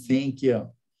advices. Thank you.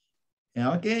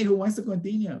 Okay. Who wants to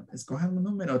continue? Escojan un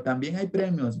número. También hay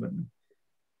premios, ¿verdad?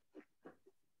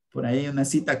 Por ahí hay una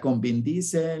cita con Vin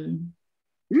Diesel.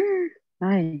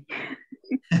 Ay.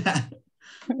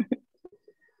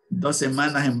 2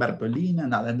 semanas en Bartolina,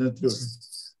 nada, no true.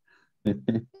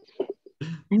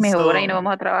 Mejor ahí no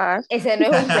vamos a trabajar. Ese no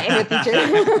es un premio, teacher.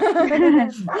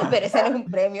 Pero ese no es un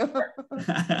premio.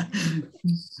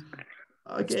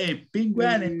 Okay, pick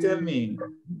one and tell me.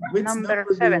 Which number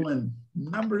 7. Do you want?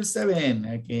 Number 7,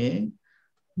 okay.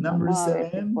 Number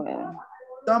 7.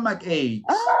 Stomach ache.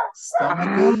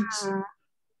 Stomach ache.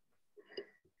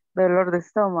 Dolor de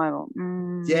estómago.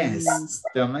 Yes,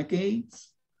 stomach ache.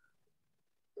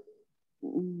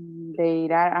 They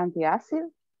are antacid.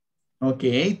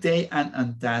 Okay, take an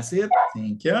antacid.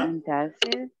 Thank you.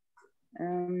 Antacid.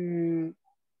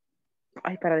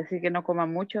 Ay, para decir que no coma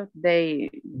mucho. They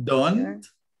don't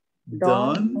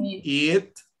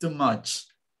eat too much.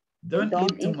 Don't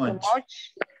eat too much.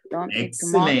 Don't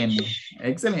Excellent. eat too much.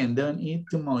 Excellent. Don't eat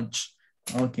too much.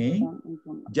 Okay. Don't eat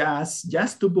too much.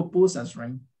 Just two pupusas,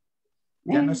 right?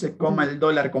 Ya no se coma el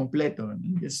dólar completo.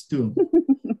 Just two.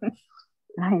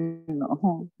 I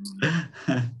know.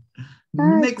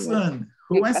 Next one.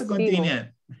 Who wants to continue?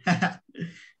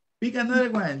 Pick another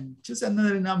one. Choose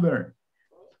another number.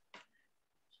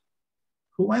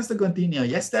 Who wants to continue?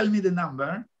 Just tell me the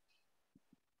number.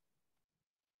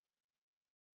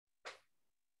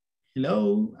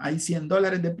 Hello, hay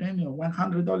 $100 de premio,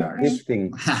 $100.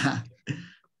 15.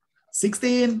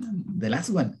 16, the last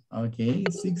one. Okay,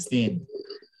 16.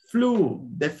 Flu,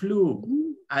 the flu.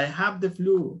 I have the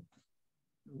flu.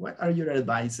 What are your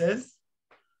advices?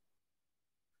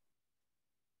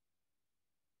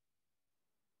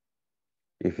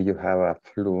 If you have a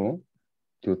flu,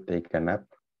 you take a nap.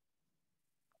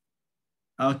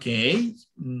 Okay,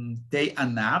 take a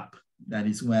nap. That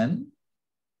is one.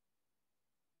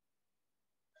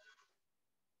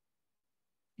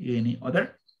 Any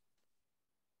other?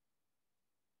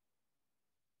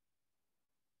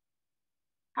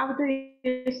 How do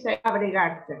you say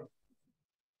abrigarse?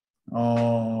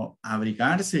 Oh,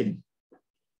 abrigarse.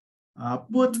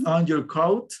 Put on your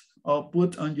coat or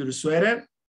put on your sweater.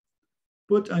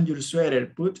 Put on your sweater,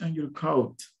 put on your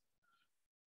coat.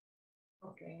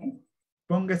 Okay.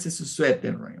 Póngase su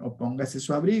suéter, right? O póngase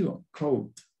su abrigo,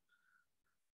 coat.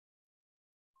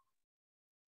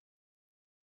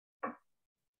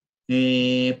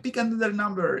 Pick another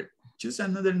number. Choose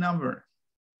another number.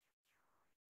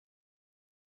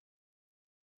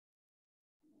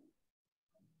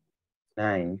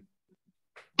 9.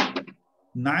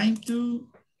 9 to,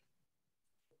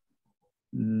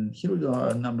 here we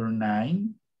go, number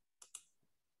 9.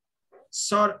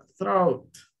 Sore throat.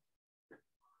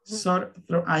 Sore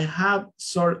throat. I have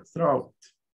sore throat.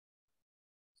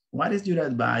 What is your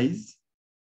advice?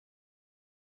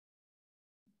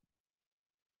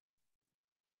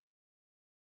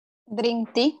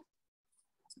 Drink tea.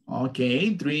 Okay,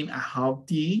 drink a hot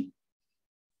tea.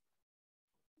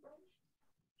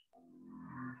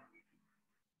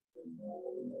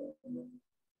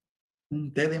 Un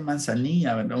té de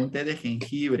manzanilla, ¿verdad? Un té de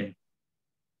jengibre.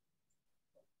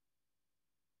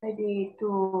 Maybe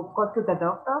to go to the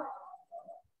doctor.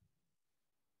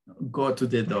 Go to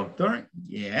the doctor,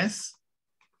 yes.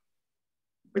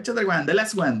 Which other one? The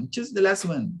last one. Choose the last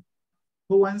one.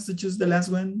 Who wants to choose the last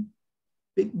one?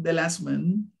 Pick the last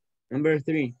one. Number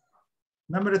 3.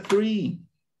 Number 3.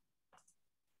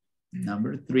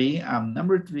 Number 3.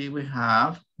 Number 3 we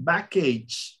have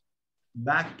backache.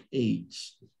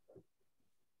 Backache.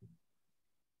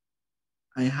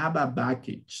 I have a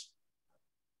backache.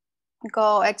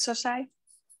 Go exercise.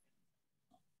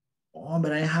 Oh,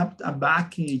 but I have a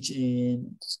backache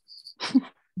and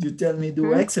you tell me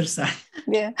do exercise.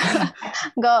 Yeah.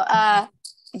 Go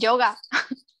yoga.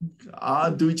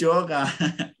 Oh, do yoga.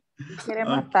 Quiere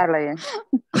matarla ya.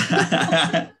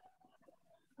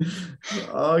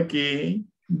 Okay.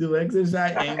 Do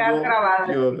exercise and go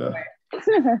yoga.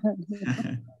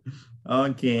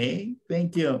 Okay,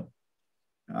 thank you.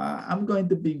 I'm going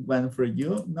to pick one for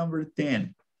you. Number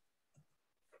 10.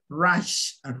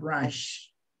 Rush, a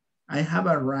rush. I have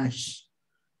a rush.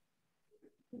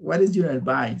 What is your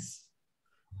advice?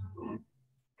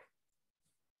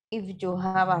 If you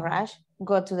have a rash,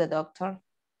 go to the doctor.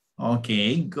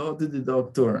 Okay, go to the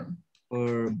doctor.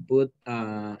 Or put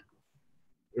a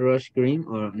rush cream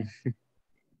or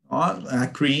Oh, a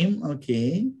cream,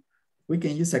 okay. We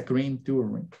can use a cream too,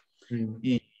 right?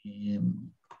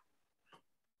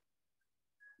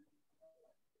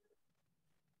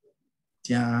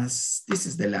 Just, this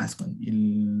is the last one.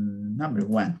 Number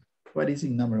 1. What is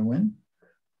in number 1?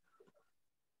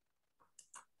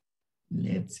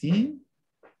 Let's see.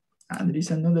 There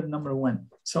is another number 1.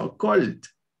 So cold,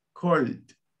 cold.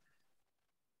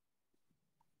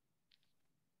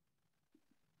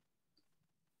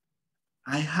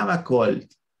 I have a cold.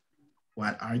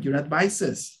 What are your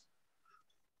advices?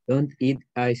 don't eat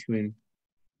ice cream.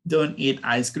 Don't eat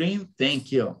ice cream.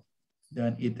 Thank you.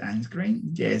 Don't eat ice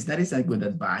cream. Yes, that is a good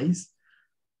advice.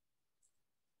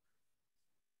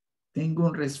 Tengo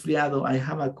un resfriado. I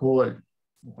have a cold.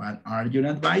 What are your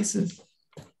advices?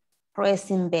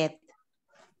 Rest in bed.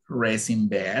 Rest in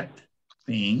bed.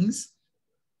 Things.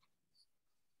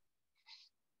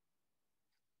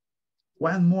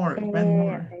 One more.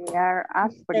 They are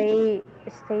aspirin.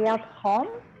 Stay at home.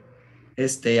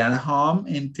 Stay at home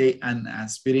and take an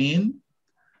aspirin.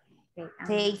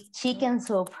 Take chicken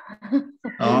soup.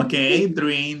 Okay,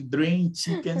 drink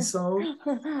chicken soup.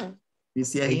 Y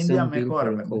si es India,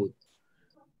 mejor, ¿verdad?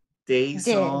 Take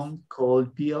some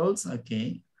cold pills,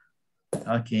 okay.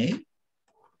 Okay.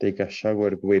 Take a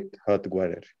shower with hot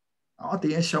water. Oh,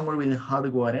 take a shower with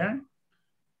hot water.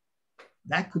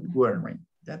 That could work, right?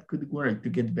 That could work to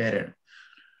get better.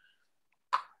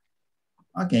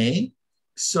 Okay.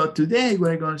 So today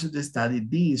we're going to study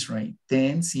this, right?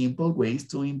 10 simple ways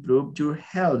to improve your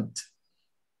health.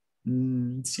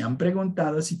 ¿Se han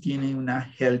preguntado si tienen una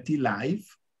healthy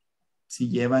life? Si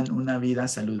llevan una vida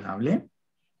saludable?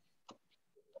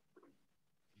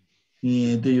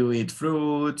 Do you eat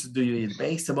fruits? Do you eat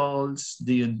vegetables?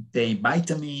 Do you take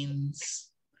vitamins?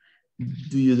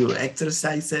 Do you do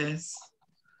exercises?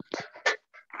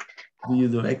 Do you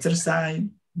do exercise?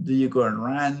 Do you go and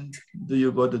run? Do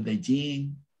you go to the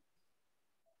gym?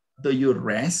 Do you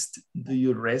rest? Do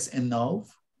you rest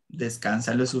enough?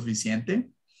 ¿Descansa lo suficiente?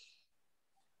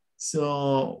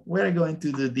 So we're going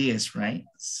to do this, right?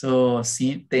 So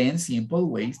 10 simple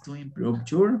ways to improve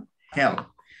your health.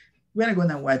 We're going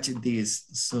to watch this.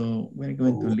 So we're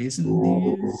going to listen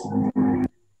to this.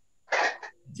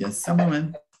 Just a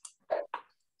moment.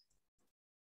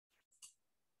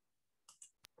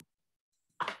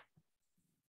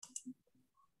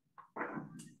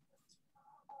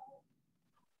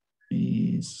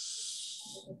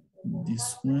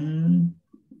 This one.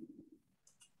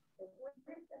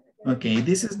 Okay,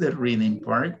 this is the reading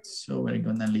part. So we're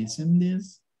gonna listen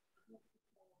this.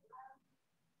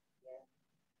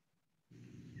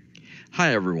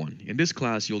 Hi, everyone. In this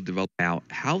class, you'll develop out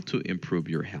how to improve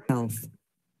your health.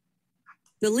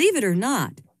 Believe it or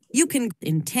not, you can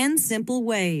in 10 simple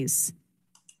ways.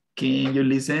 Can you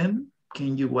listen?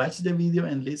 Can you watch the video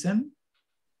and listen?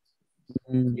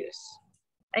 Yes.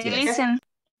 I listen.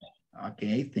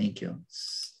 Okay, thank you.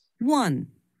 1.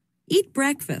 Eat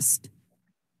breakfast.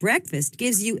 Breakfast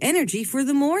gives you energy for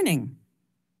the morning.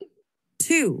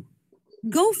 2.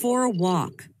 Go for a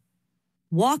walk.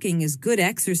 Walking is good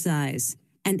exercise,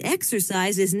 and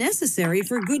exercise is necessary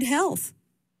for good health.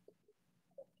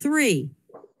 3.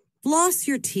 Floss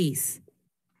your teeth.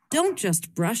 Don't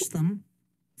just brush them.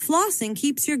 Flossing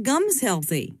keeps your gums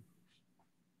healthy.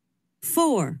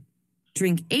 4.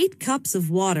 Drink 8 cups of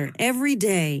water every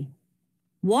day.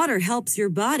 Water helps your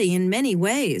body in many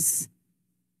ways.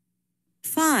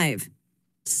 5.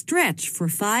 Stretch for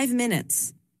 5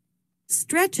 minutes.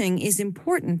 Stretching is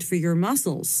important for your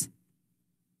muscles.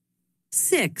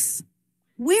 6.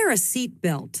 Wear a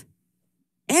seatbelt.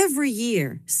 Every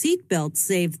year, seatbelts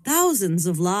save thousands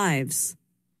of lives.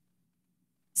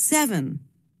 7.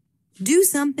 Do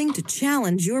something to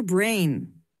challenge your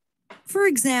brain. For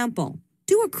example,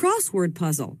 do a crossword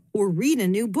puzzle or read a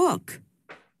new book.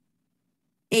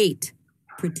 8.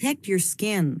 Protect your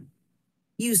skin.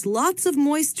 Use lots of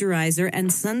moisturizer and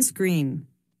sunscreen.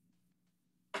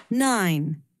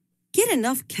 9. Get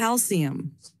enough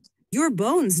calcium. Your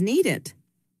bones need it.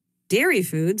 Dairy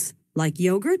foods like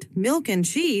yogurt, milk, and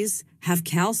cheese have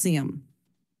calcium.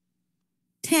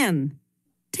 10.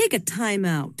 Take a time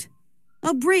out.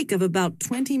 A break of about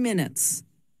 20 minutes.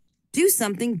 Do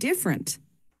something different.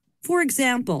 For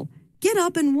example, get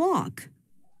up and walk,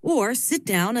 or sit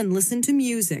down and listen to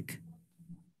music.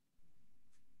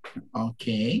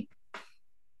 Okay.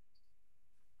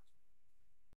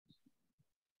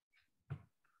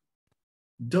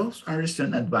 Those are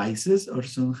some advices or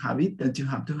some habit that you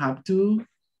have to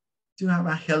have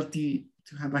a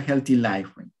healthy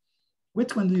life.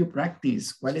 Which one do you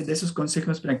practice? ¿Cuáles de esos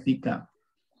consejos practica?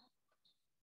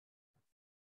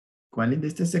 ¿Cuáles de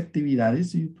estas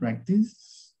actividades do you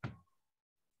practice?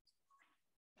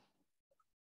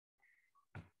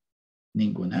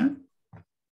 Ninguna.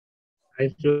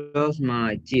 I floss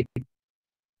my teeth.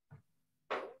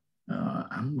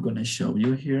 I'm gonna show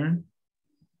you here.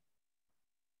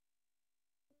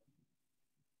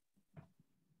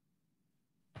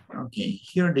 Okay,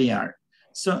 here they are.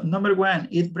 So number 1,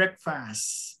 eat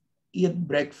breakfast. Eat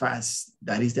breakfast.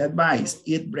 That is the advice.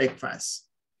 Eat breakfast.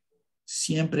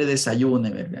 Siempre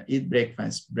desayune, ¿verdad? Eat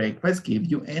breakfast. Breakfast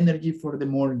gives you energy for the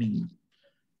morning.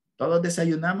 ¿Todos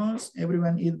desayunamos?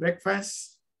 Everyone eat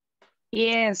breakfast?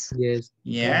 Yes. Yes.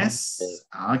 Yes.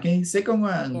 Okay, second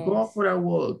one, Yes. go for a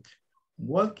walk.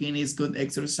 Walking is good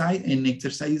exercise and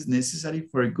exercise is necessary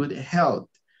for good health.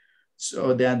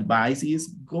 So the advice is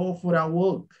go for a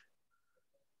walk.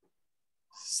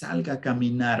 Salga a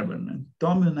caminar, ¿verdad?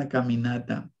 Tome una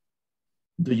caminata.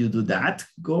 Do you do that?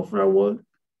 Go for a walk?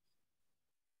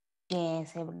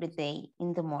 Yes, every day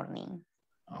in the morning.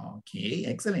 Okay,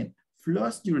 excellent.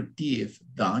 Floss your teeth.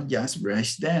 Don't just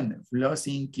brush them.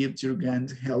 Flossing keeps your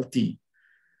gums healthy.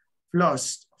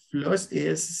 Floss. Floss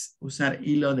es usar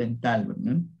hilo dental,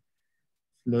 ¿verdad?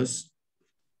 Floss.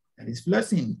 That is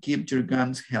flossing. Keep your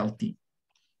gums healthy.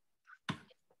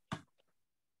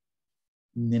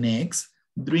 The next,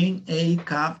 drink a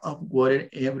cup of water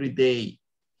every day.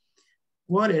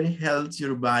 Water helps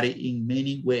your body in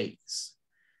many ways.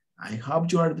 I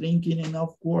hope you are drinking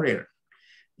enough water.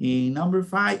 In number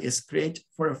 5, stretch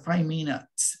for 5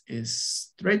 minutes.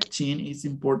 Stretching is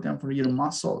important for your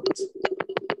muscles.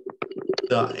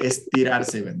 So,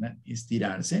 estirarse, ¿verdad?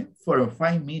 Estirarse for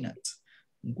 5 minutes.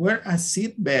 Wear a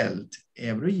seat belt.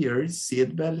 Every year,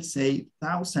 seat belts save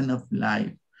thousands of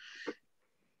lives.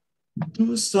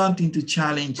 Do something to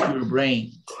challenge your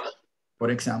brain. For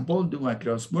example, do a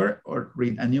crossword or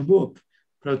read a new book.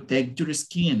 Protect your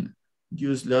skin.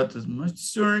 Use lots of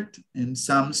moisture and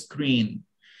sunscreen.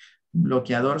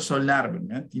 Bloqueador solar,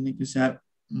 ¿verdad? Tiene que usar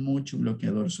mucho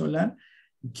bloqueador solar.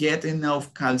 Get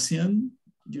enough calcium.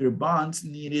 Your bones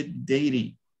need it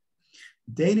daily.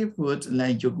 Dairy foods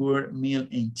like yogurt, milk,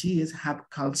 and cheese have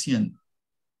calcium.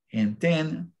 And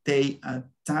 10, take a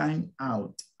time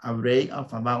out, a break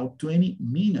of about 20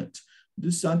 minutes.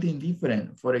 Do something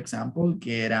different. For example,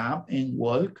 get up and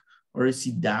walk or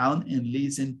sit down and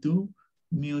listen to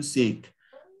music.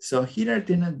 So here are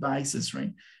 10 advices,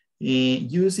 right?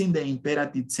 Using the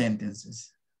imperative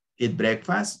sentences. Eat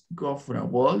breakfast, go for a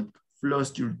walk,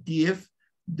 floss your teeth,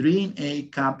 drink a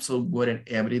cup of water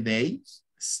every day,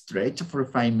 stretch for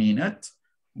 5 minutes,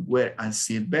 wear a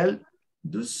seatbelt,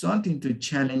 do something to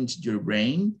challenge your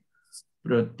brain,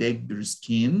 protect your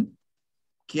skin,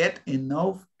 get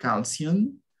enough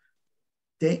calcium,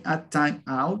 take a time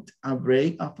out, a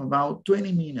break of about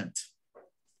 20 minutes.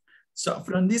 So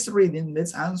from this reading,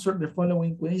 let's answer the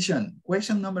following question.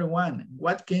 Question number 1,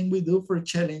 what can we do for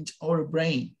challenge our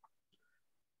brain?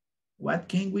 What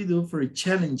can we do for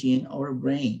challenging our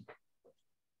brain?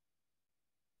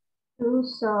 Do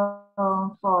so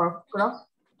for crossword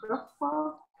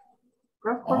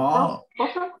puzzle.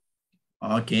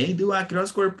 Okay, do a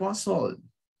crossword puzzle.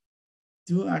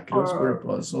 Do a crossword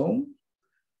puzzle.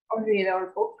 Or read our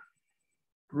book.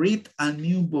 Read a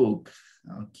new book.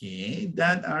 Okay,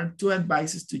 that are 2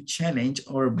 advices to challenge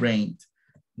our brain.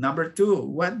 Number 2,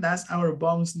 what does our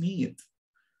bones need?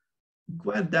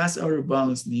 What does our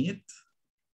bones need?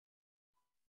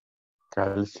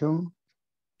 Calcium.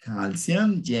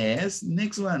 Calcium, yes.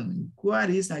 Next one, what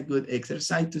is a good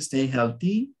exercise to stay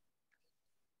healthy?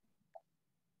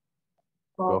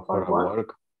 Go for a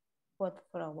walk. Go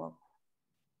for a walk.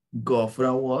 Go for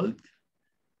a walk.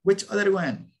 Which other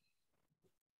one?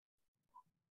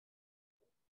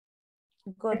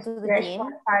 Go to the gym.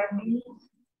 For 5 minutes.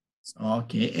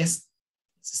 Okay,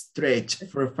 stretch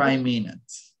for 5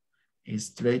 minutes.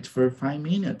 Stretch for 5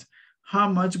 minutes. How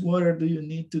much water do you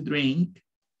need to drink?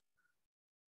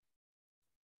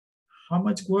 How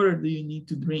much water do you need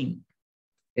to drink?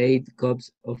 8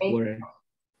 cups of water.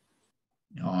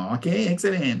 Okay,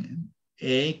 excellent.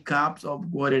 8 cups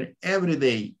of water every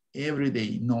day. Every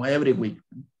day, no, every week.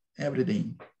 Every day.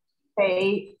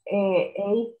 8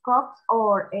 cups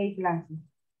or 8 glasses?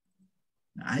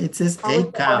 It says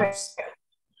 8 cups.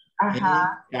 8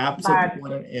 cups of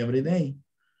water every day.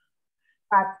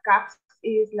 But cups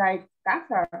is like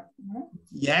tazas.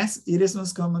 Yes, it is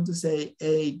most common to say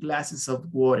 8 glasses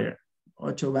of water.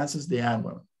 8 vasos de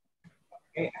agua.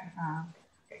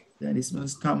 That is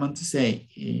most common to say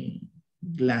a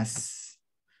glass.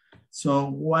 So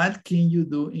what can you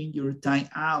do in your time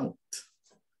out?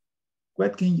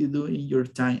 What can you do in your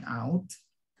time out?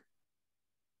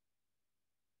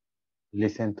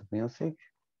 Listen to music.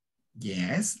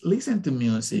 Yes, listen to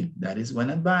music. That is one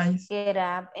advice. Get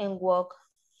up and walk.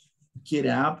 Get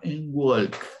up and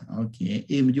walk. Okay,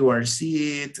 if you are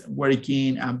sick,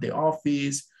 working at the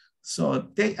office, so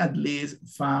take at least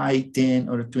 5, 10,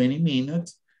 or 20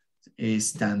 minutes.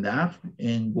 Stand up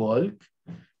and walk.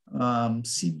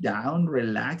 Sit down,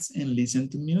 relax, and listen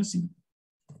to music.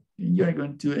 And you're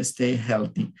going to stay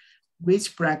healthy.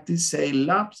 Which practice say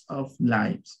lots of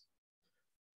lives?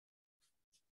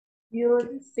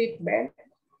 Use seat belt.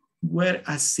 Wear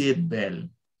a seat belt.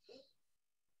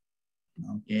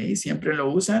 Ok, ¿siempre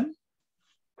lo usan?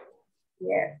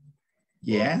 Yes.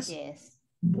 Yes. Yes.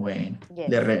 Bueno, Yes.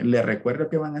 le recuerdo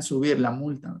que van a subir la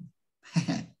multa.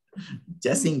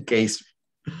 Just in case.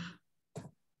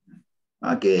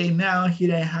 Okay, now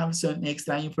here I have some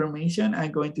extra information.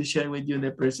 I'm going to share with you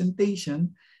the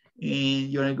presentation and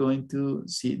you're going to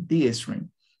see this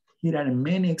one. Here are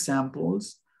many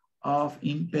examples of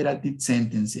imperative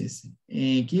sentences,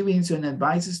 giving some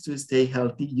advices to stay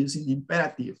healthy using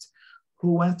imperatives.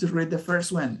 Who wants to read the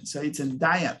first one? So it's a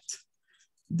diet.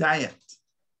 Diet.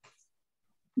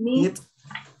 Me. Eat.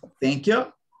 Thank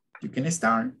you. You can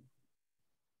start.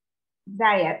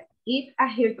 Diet. Eat a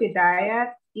healthy diet,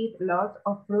 eat lots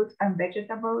of fruits and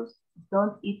vegetables,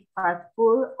 don't eat fast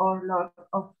food or lots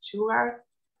of sugar,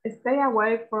 stay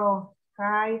away from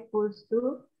fried foods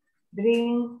too,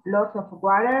 drink lots of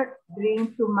water,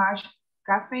 drink too much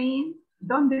caffeine,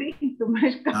 don't drink too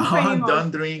much caffeine. Oh,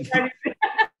 don't drink.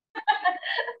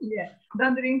 Yeah,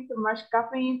 don't drink too much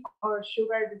caffeine or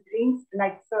sugar drinks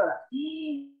like soda.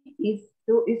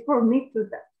 It's for me too.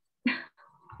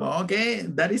 Okay,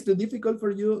 that is too difficult for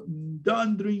you.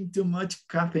 Don't drink too much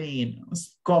caffeine.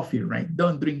 Coffee, right?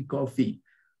 Don't drink coffee.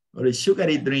 Or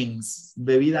sugary drinks,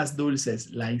 bebidas dulces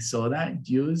like soda,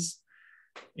 juice,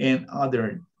 and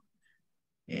other.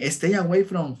 Stay away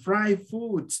from fried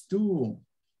foods too.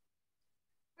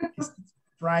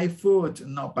 Fried food,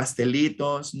 no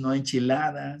pastelitos, no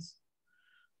enchiladas.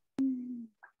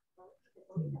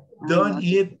 Don't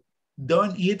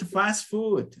eat fast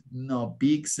food. No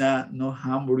pizza, no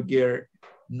hamburger,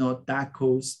 no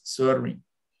tacos, sorry.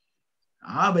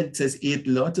 But it says eat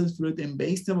lots of fruit and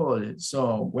vegetables.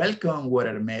 So welcome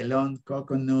watermelon,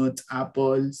 coconut,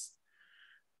 apples,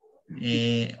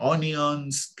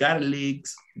 onions,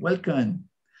 garlics, welcome.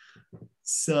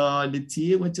 So let's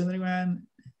see which other one.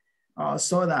 Oh,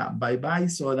 soda, bye-bye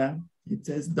soda. It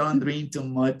says don't drink too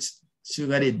much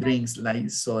sugary drinks like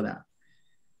soda.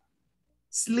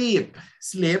 Sleep,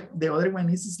 the other one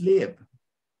is sleep.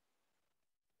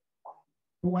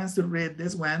 Who wants to read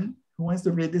this one? Who wants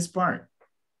to read this part?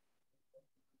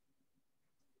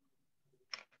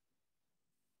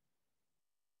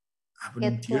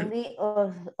 Get plenty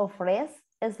of rest,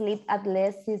 sleep at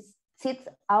least 6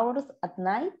 hours at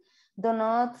night. Do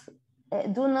not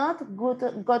go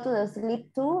to the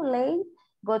sleep too late.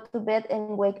 Go to bed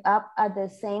and wake up at the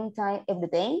same time every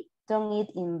day. Don't eat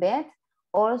in bed.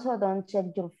 Also, don't check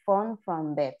your phone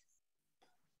from bed.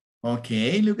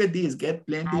 Okay, look at this. Get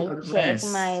plenty of rest. I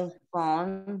check my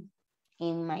phone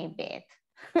in my bed.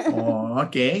 Oh,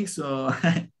 okay. So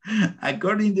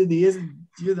according to this,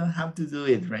 you don't have to do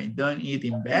it, right? Don't eat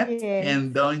in bed, yes,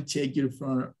 and don't check your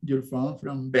phone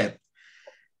from bed.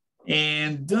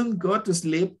 And don't go to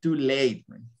sleep too late.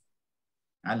 Right?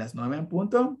 A las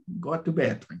 9:00, go to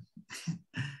bed. Right?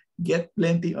 Get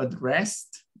plenty of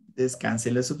rest. Descanse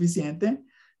lo suficiente.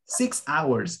 6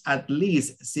 hours, at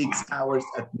least 6 hours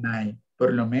at night.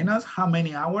 Por lo menos, how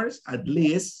many hours? At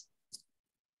least.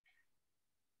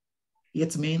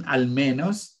 It means al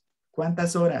menos.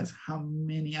 ¿Cuántas horas? How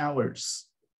many hours?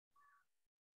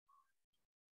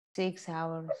 6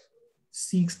 hours.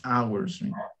 6 hours.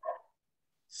 Right?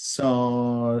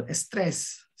 So,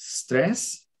 stress.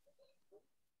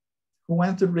 Who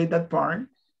wants to read that part?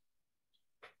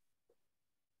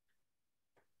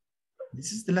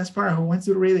 This is the last part. Who wants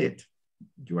to read it?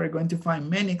 You are going to find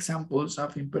many examples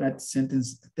of imperative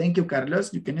sentences. Thank you,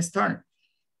 Carlos. You can start.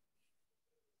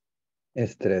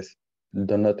 Stress.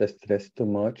 Do not stress too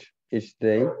much. Each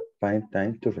day, find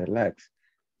time to relax.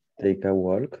 Take a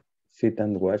walk, sit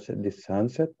and watch the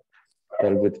sunset,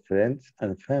 talk with friends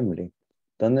and family.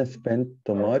 Don't spend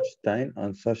too much time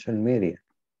on social media.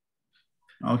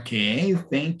 Okay,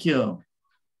 thank you.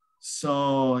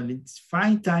 So let's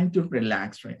find time to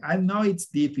relax, right? I know it's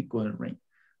difficult, right?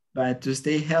 But to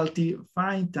stay healthy,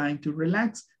 find time to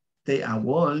relax. Take a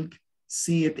walk,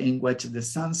 sit and watch the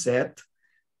sunset.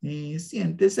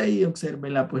 Siéntese y observe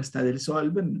la puesta del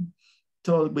sol.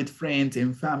 Talk with friends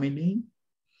and family.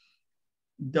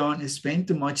 Don't spend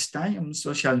too much time on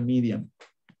social media.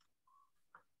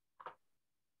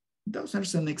 Those are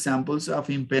some examples of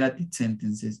imperative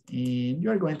sentences. And you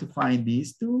are going to find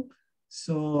these too.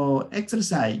 So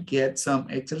exercise, get some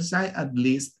exercise at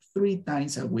least 3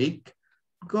 times a week.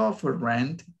 Go for a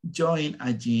run, join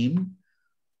a gym,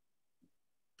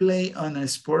 play on a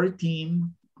sport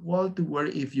team, walk to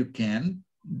work if you can,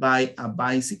 buy a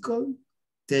bicycle,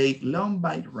 take long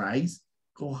bike rides,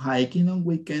 go hiking on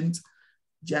weekends,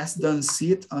 just don't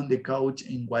sit on the couch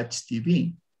and watch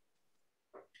TV.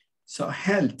 So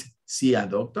health, see a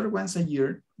doctor once a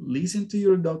year, listen to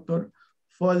your doctor,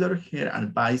 follow her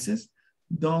advices.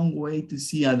 Don't wait to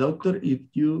see a doctor if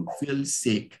you feel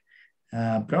sick.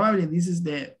 Probably this is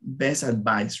the best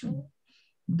advice. Right?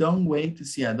 Don't wait to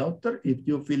see a doctor if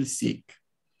you feel sick.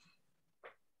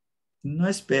 No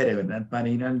espere, ¿verdad? Para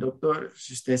ir al doctor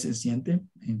si usted se siente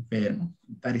enfermo.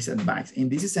 That is advice. And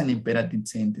this is an imperative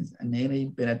sentence, an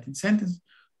imperative sentence.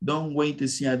 Don't wait to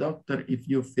see a doctor if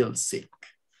you feel sick.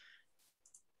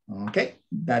 Okay,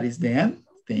 that is the end.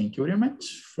 Thank you very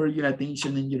much for your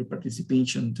attention and your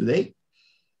participation today.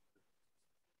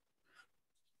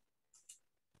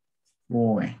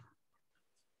 Boy,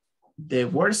 the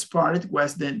worst part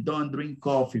was the don't drink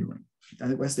coffee. Right?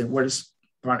 That was the worst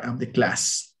part of the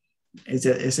class.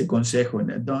 ese consejo.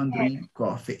 Don't drink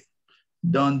coffee.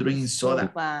 Don't drink soda.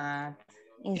 Too bad.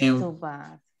 It's And, too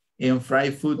bad. and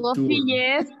fried food too. Coffee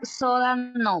yes, soda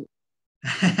no.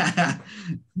 The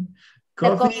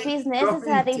coffee is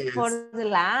necessary yes. for the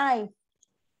life.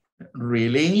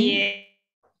 Really?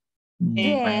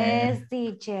 Yes,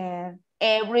 teacher.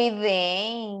 Every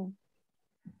day.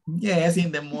 Yes,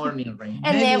 in the morning, right?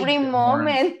 And Maybe every in the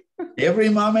moment. morning. Every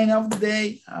moment of the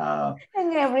day.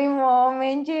 And every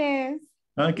moment, yes.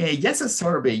 Okay, just a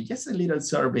survey, just a little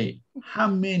survey. How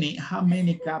many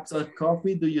cups of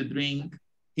coffee do you drink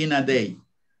in a day?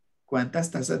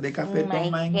 ¿Cuántas tazas de café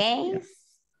toma en un día?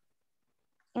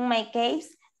 In my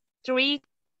case, 3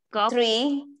 cups.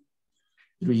 3.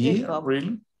 3, cups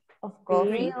really? of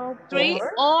coffee. 3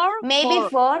 or maybe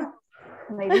 4.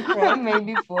 Maybe 4.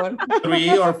 Maybe 4.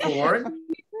 3 or 4?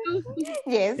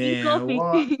 Yes.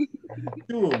 Coffee.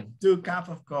 2 cups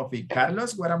of coffee.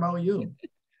 Carlos, what about you?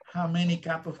 How many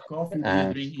cups of coffee do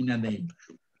you drink in a day?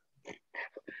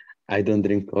 I don't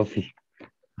drink coffee.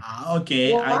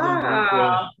 Okay, wow. I don't drink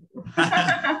coffee.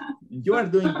 You are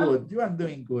doing good. You are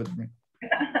doing good.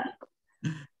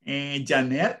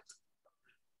 Janet?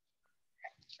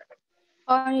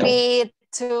 Only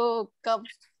 2 cups.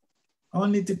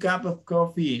 Only 2 cups of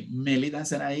coffee. Melida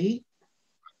Saraí?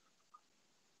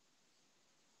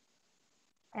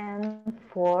 And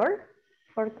 4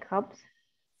 cups.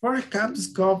 4 cups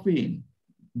coffee.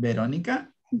 Veronica?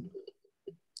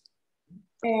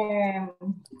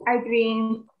 I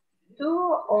drink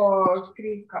 2 or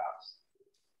 3 cups.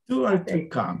 2 or 3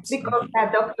 cups. Because okay.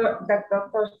 the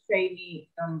doctor say me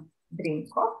don't drink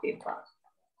coffee, but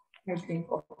I drink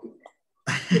coffee.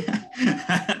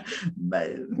 But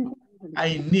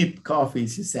I need coffee,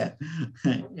 she said.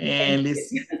 And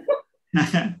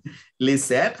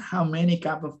Lisette, how many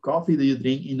cups of coffee do you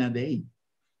drink in a day?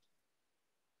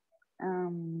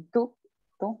 2.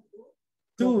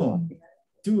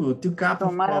 2 cups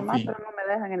of coffee. Más, pero no me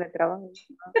dejan en el trabajo.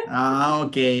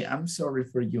 Okay. I'm sorry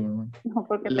for you. No,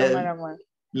 porque tomara más.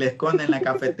 Le esconden la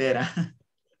cafetera.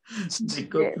 The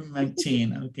coffee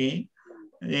machine, okay.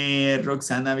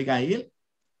 Roxana Abigail,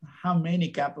 how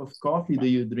many cups of coffee do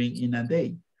you drink in a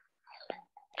day?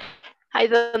 I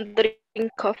don't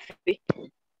drink coffee.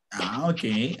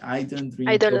 Okay. I don't drink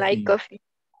I don't coffee. like coffee.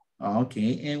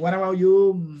 Okay. And what about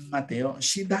you, Mateo?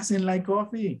 She doesn't like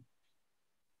coffee.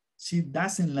 She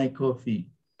doesn't like coffee.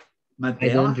 Mateo?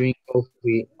 I don't drink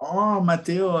coffee. Oh,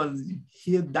 Mateo,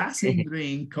 he doesn't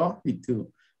drink coffee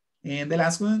too. And the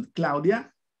last one,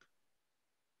 Claudia.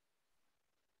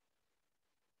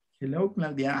 Hello,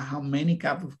 Claudia. How many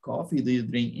cups of coffee do you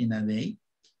drink in a day?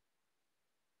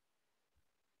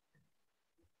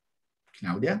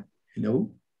 Claudia,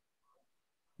 hello.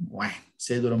 Bueno,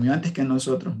 se durmió antes que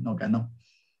nosotros, no ganó.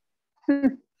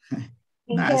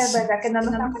 Es verdad que no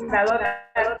nos han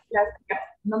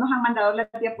mandado las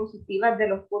diapositivas de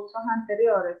los cursos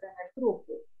anteriores en el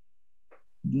grupo.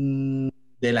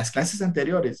 De las clases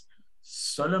anteriores,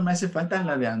 solo me hace falta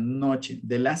la de anoche,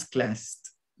 de las clases.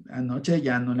 Anoche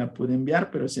ya no la pude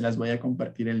enviar, pero se las voy a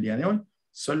compartir el día de hoy.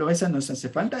 Solo esa nos hace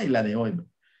falta y la de hoy.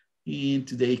 In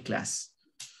today's class.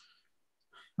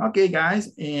 Okay,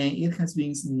 guys, it has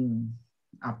been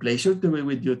a pleasure to be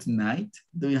with you tonight.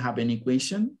 Do you have any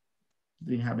question?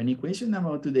 Do you have any question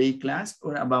about today's class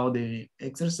or about the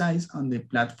exercise on the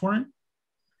platform?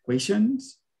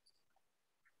 Questions?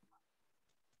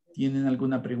 ¿Tienen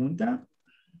alguna pregunta?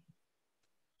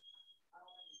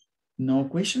 No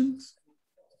questions?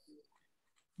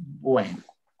 Bueno,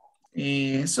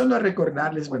 solo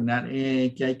recordarles, ¿verdad?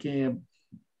 Que hay que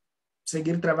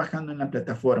seguir trabajando en la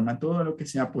plataforma, todo lo que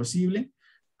sea posible,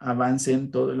 avancen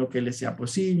todo lo que les sea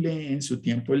posible en su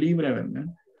tiempo libre, ¿verdad?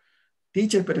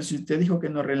 Teacher, pero si usted dijo que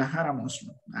nos relajáramos.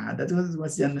 That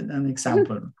was an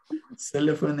example.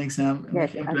 Solo fue un ejemplo en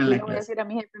la clase. Voy a decir a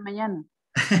mi jefe mañana.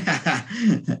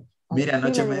 Mira,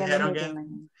 anoche me dijeron que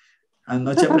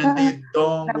anoche aprendí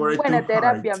don't work too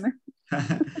hard.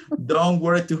 Don't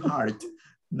work too hard.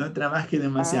 No trabaje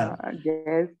demasiado.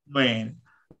 Yes. Bueno,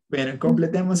 pero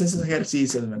completemos esos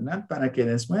ejercicios, ¿verdad? Para que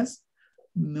después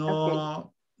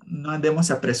no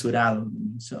andemos apresurados.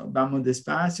 So, vamos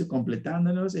despacio,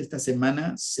 completándolos. Esta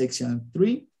semana, sección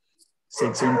 3,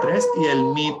 sección 3 y el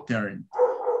midterm.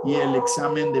 Y el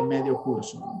examen de medio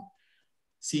curso.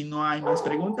 Si no hay más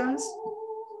preguntas,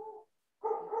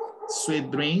 sweet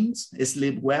dreams,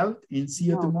 sleep well, and see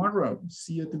you tomorrow.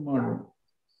 See you tomorrow.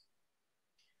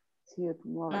 See you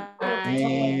tomorrow.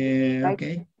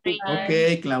 Okay.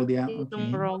 Okay, Claudia.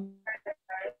 Okay.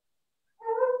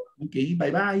 Okay,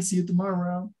 bye-bye. See you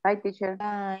tomorrow. Bye, teacher.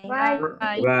 Bye. Bye.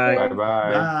 Bye. Bye-bye.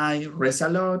 Bye. Rest a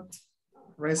lot.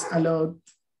 Rest a lot.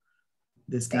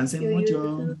 Descansen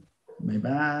mucho. Bye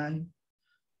bye.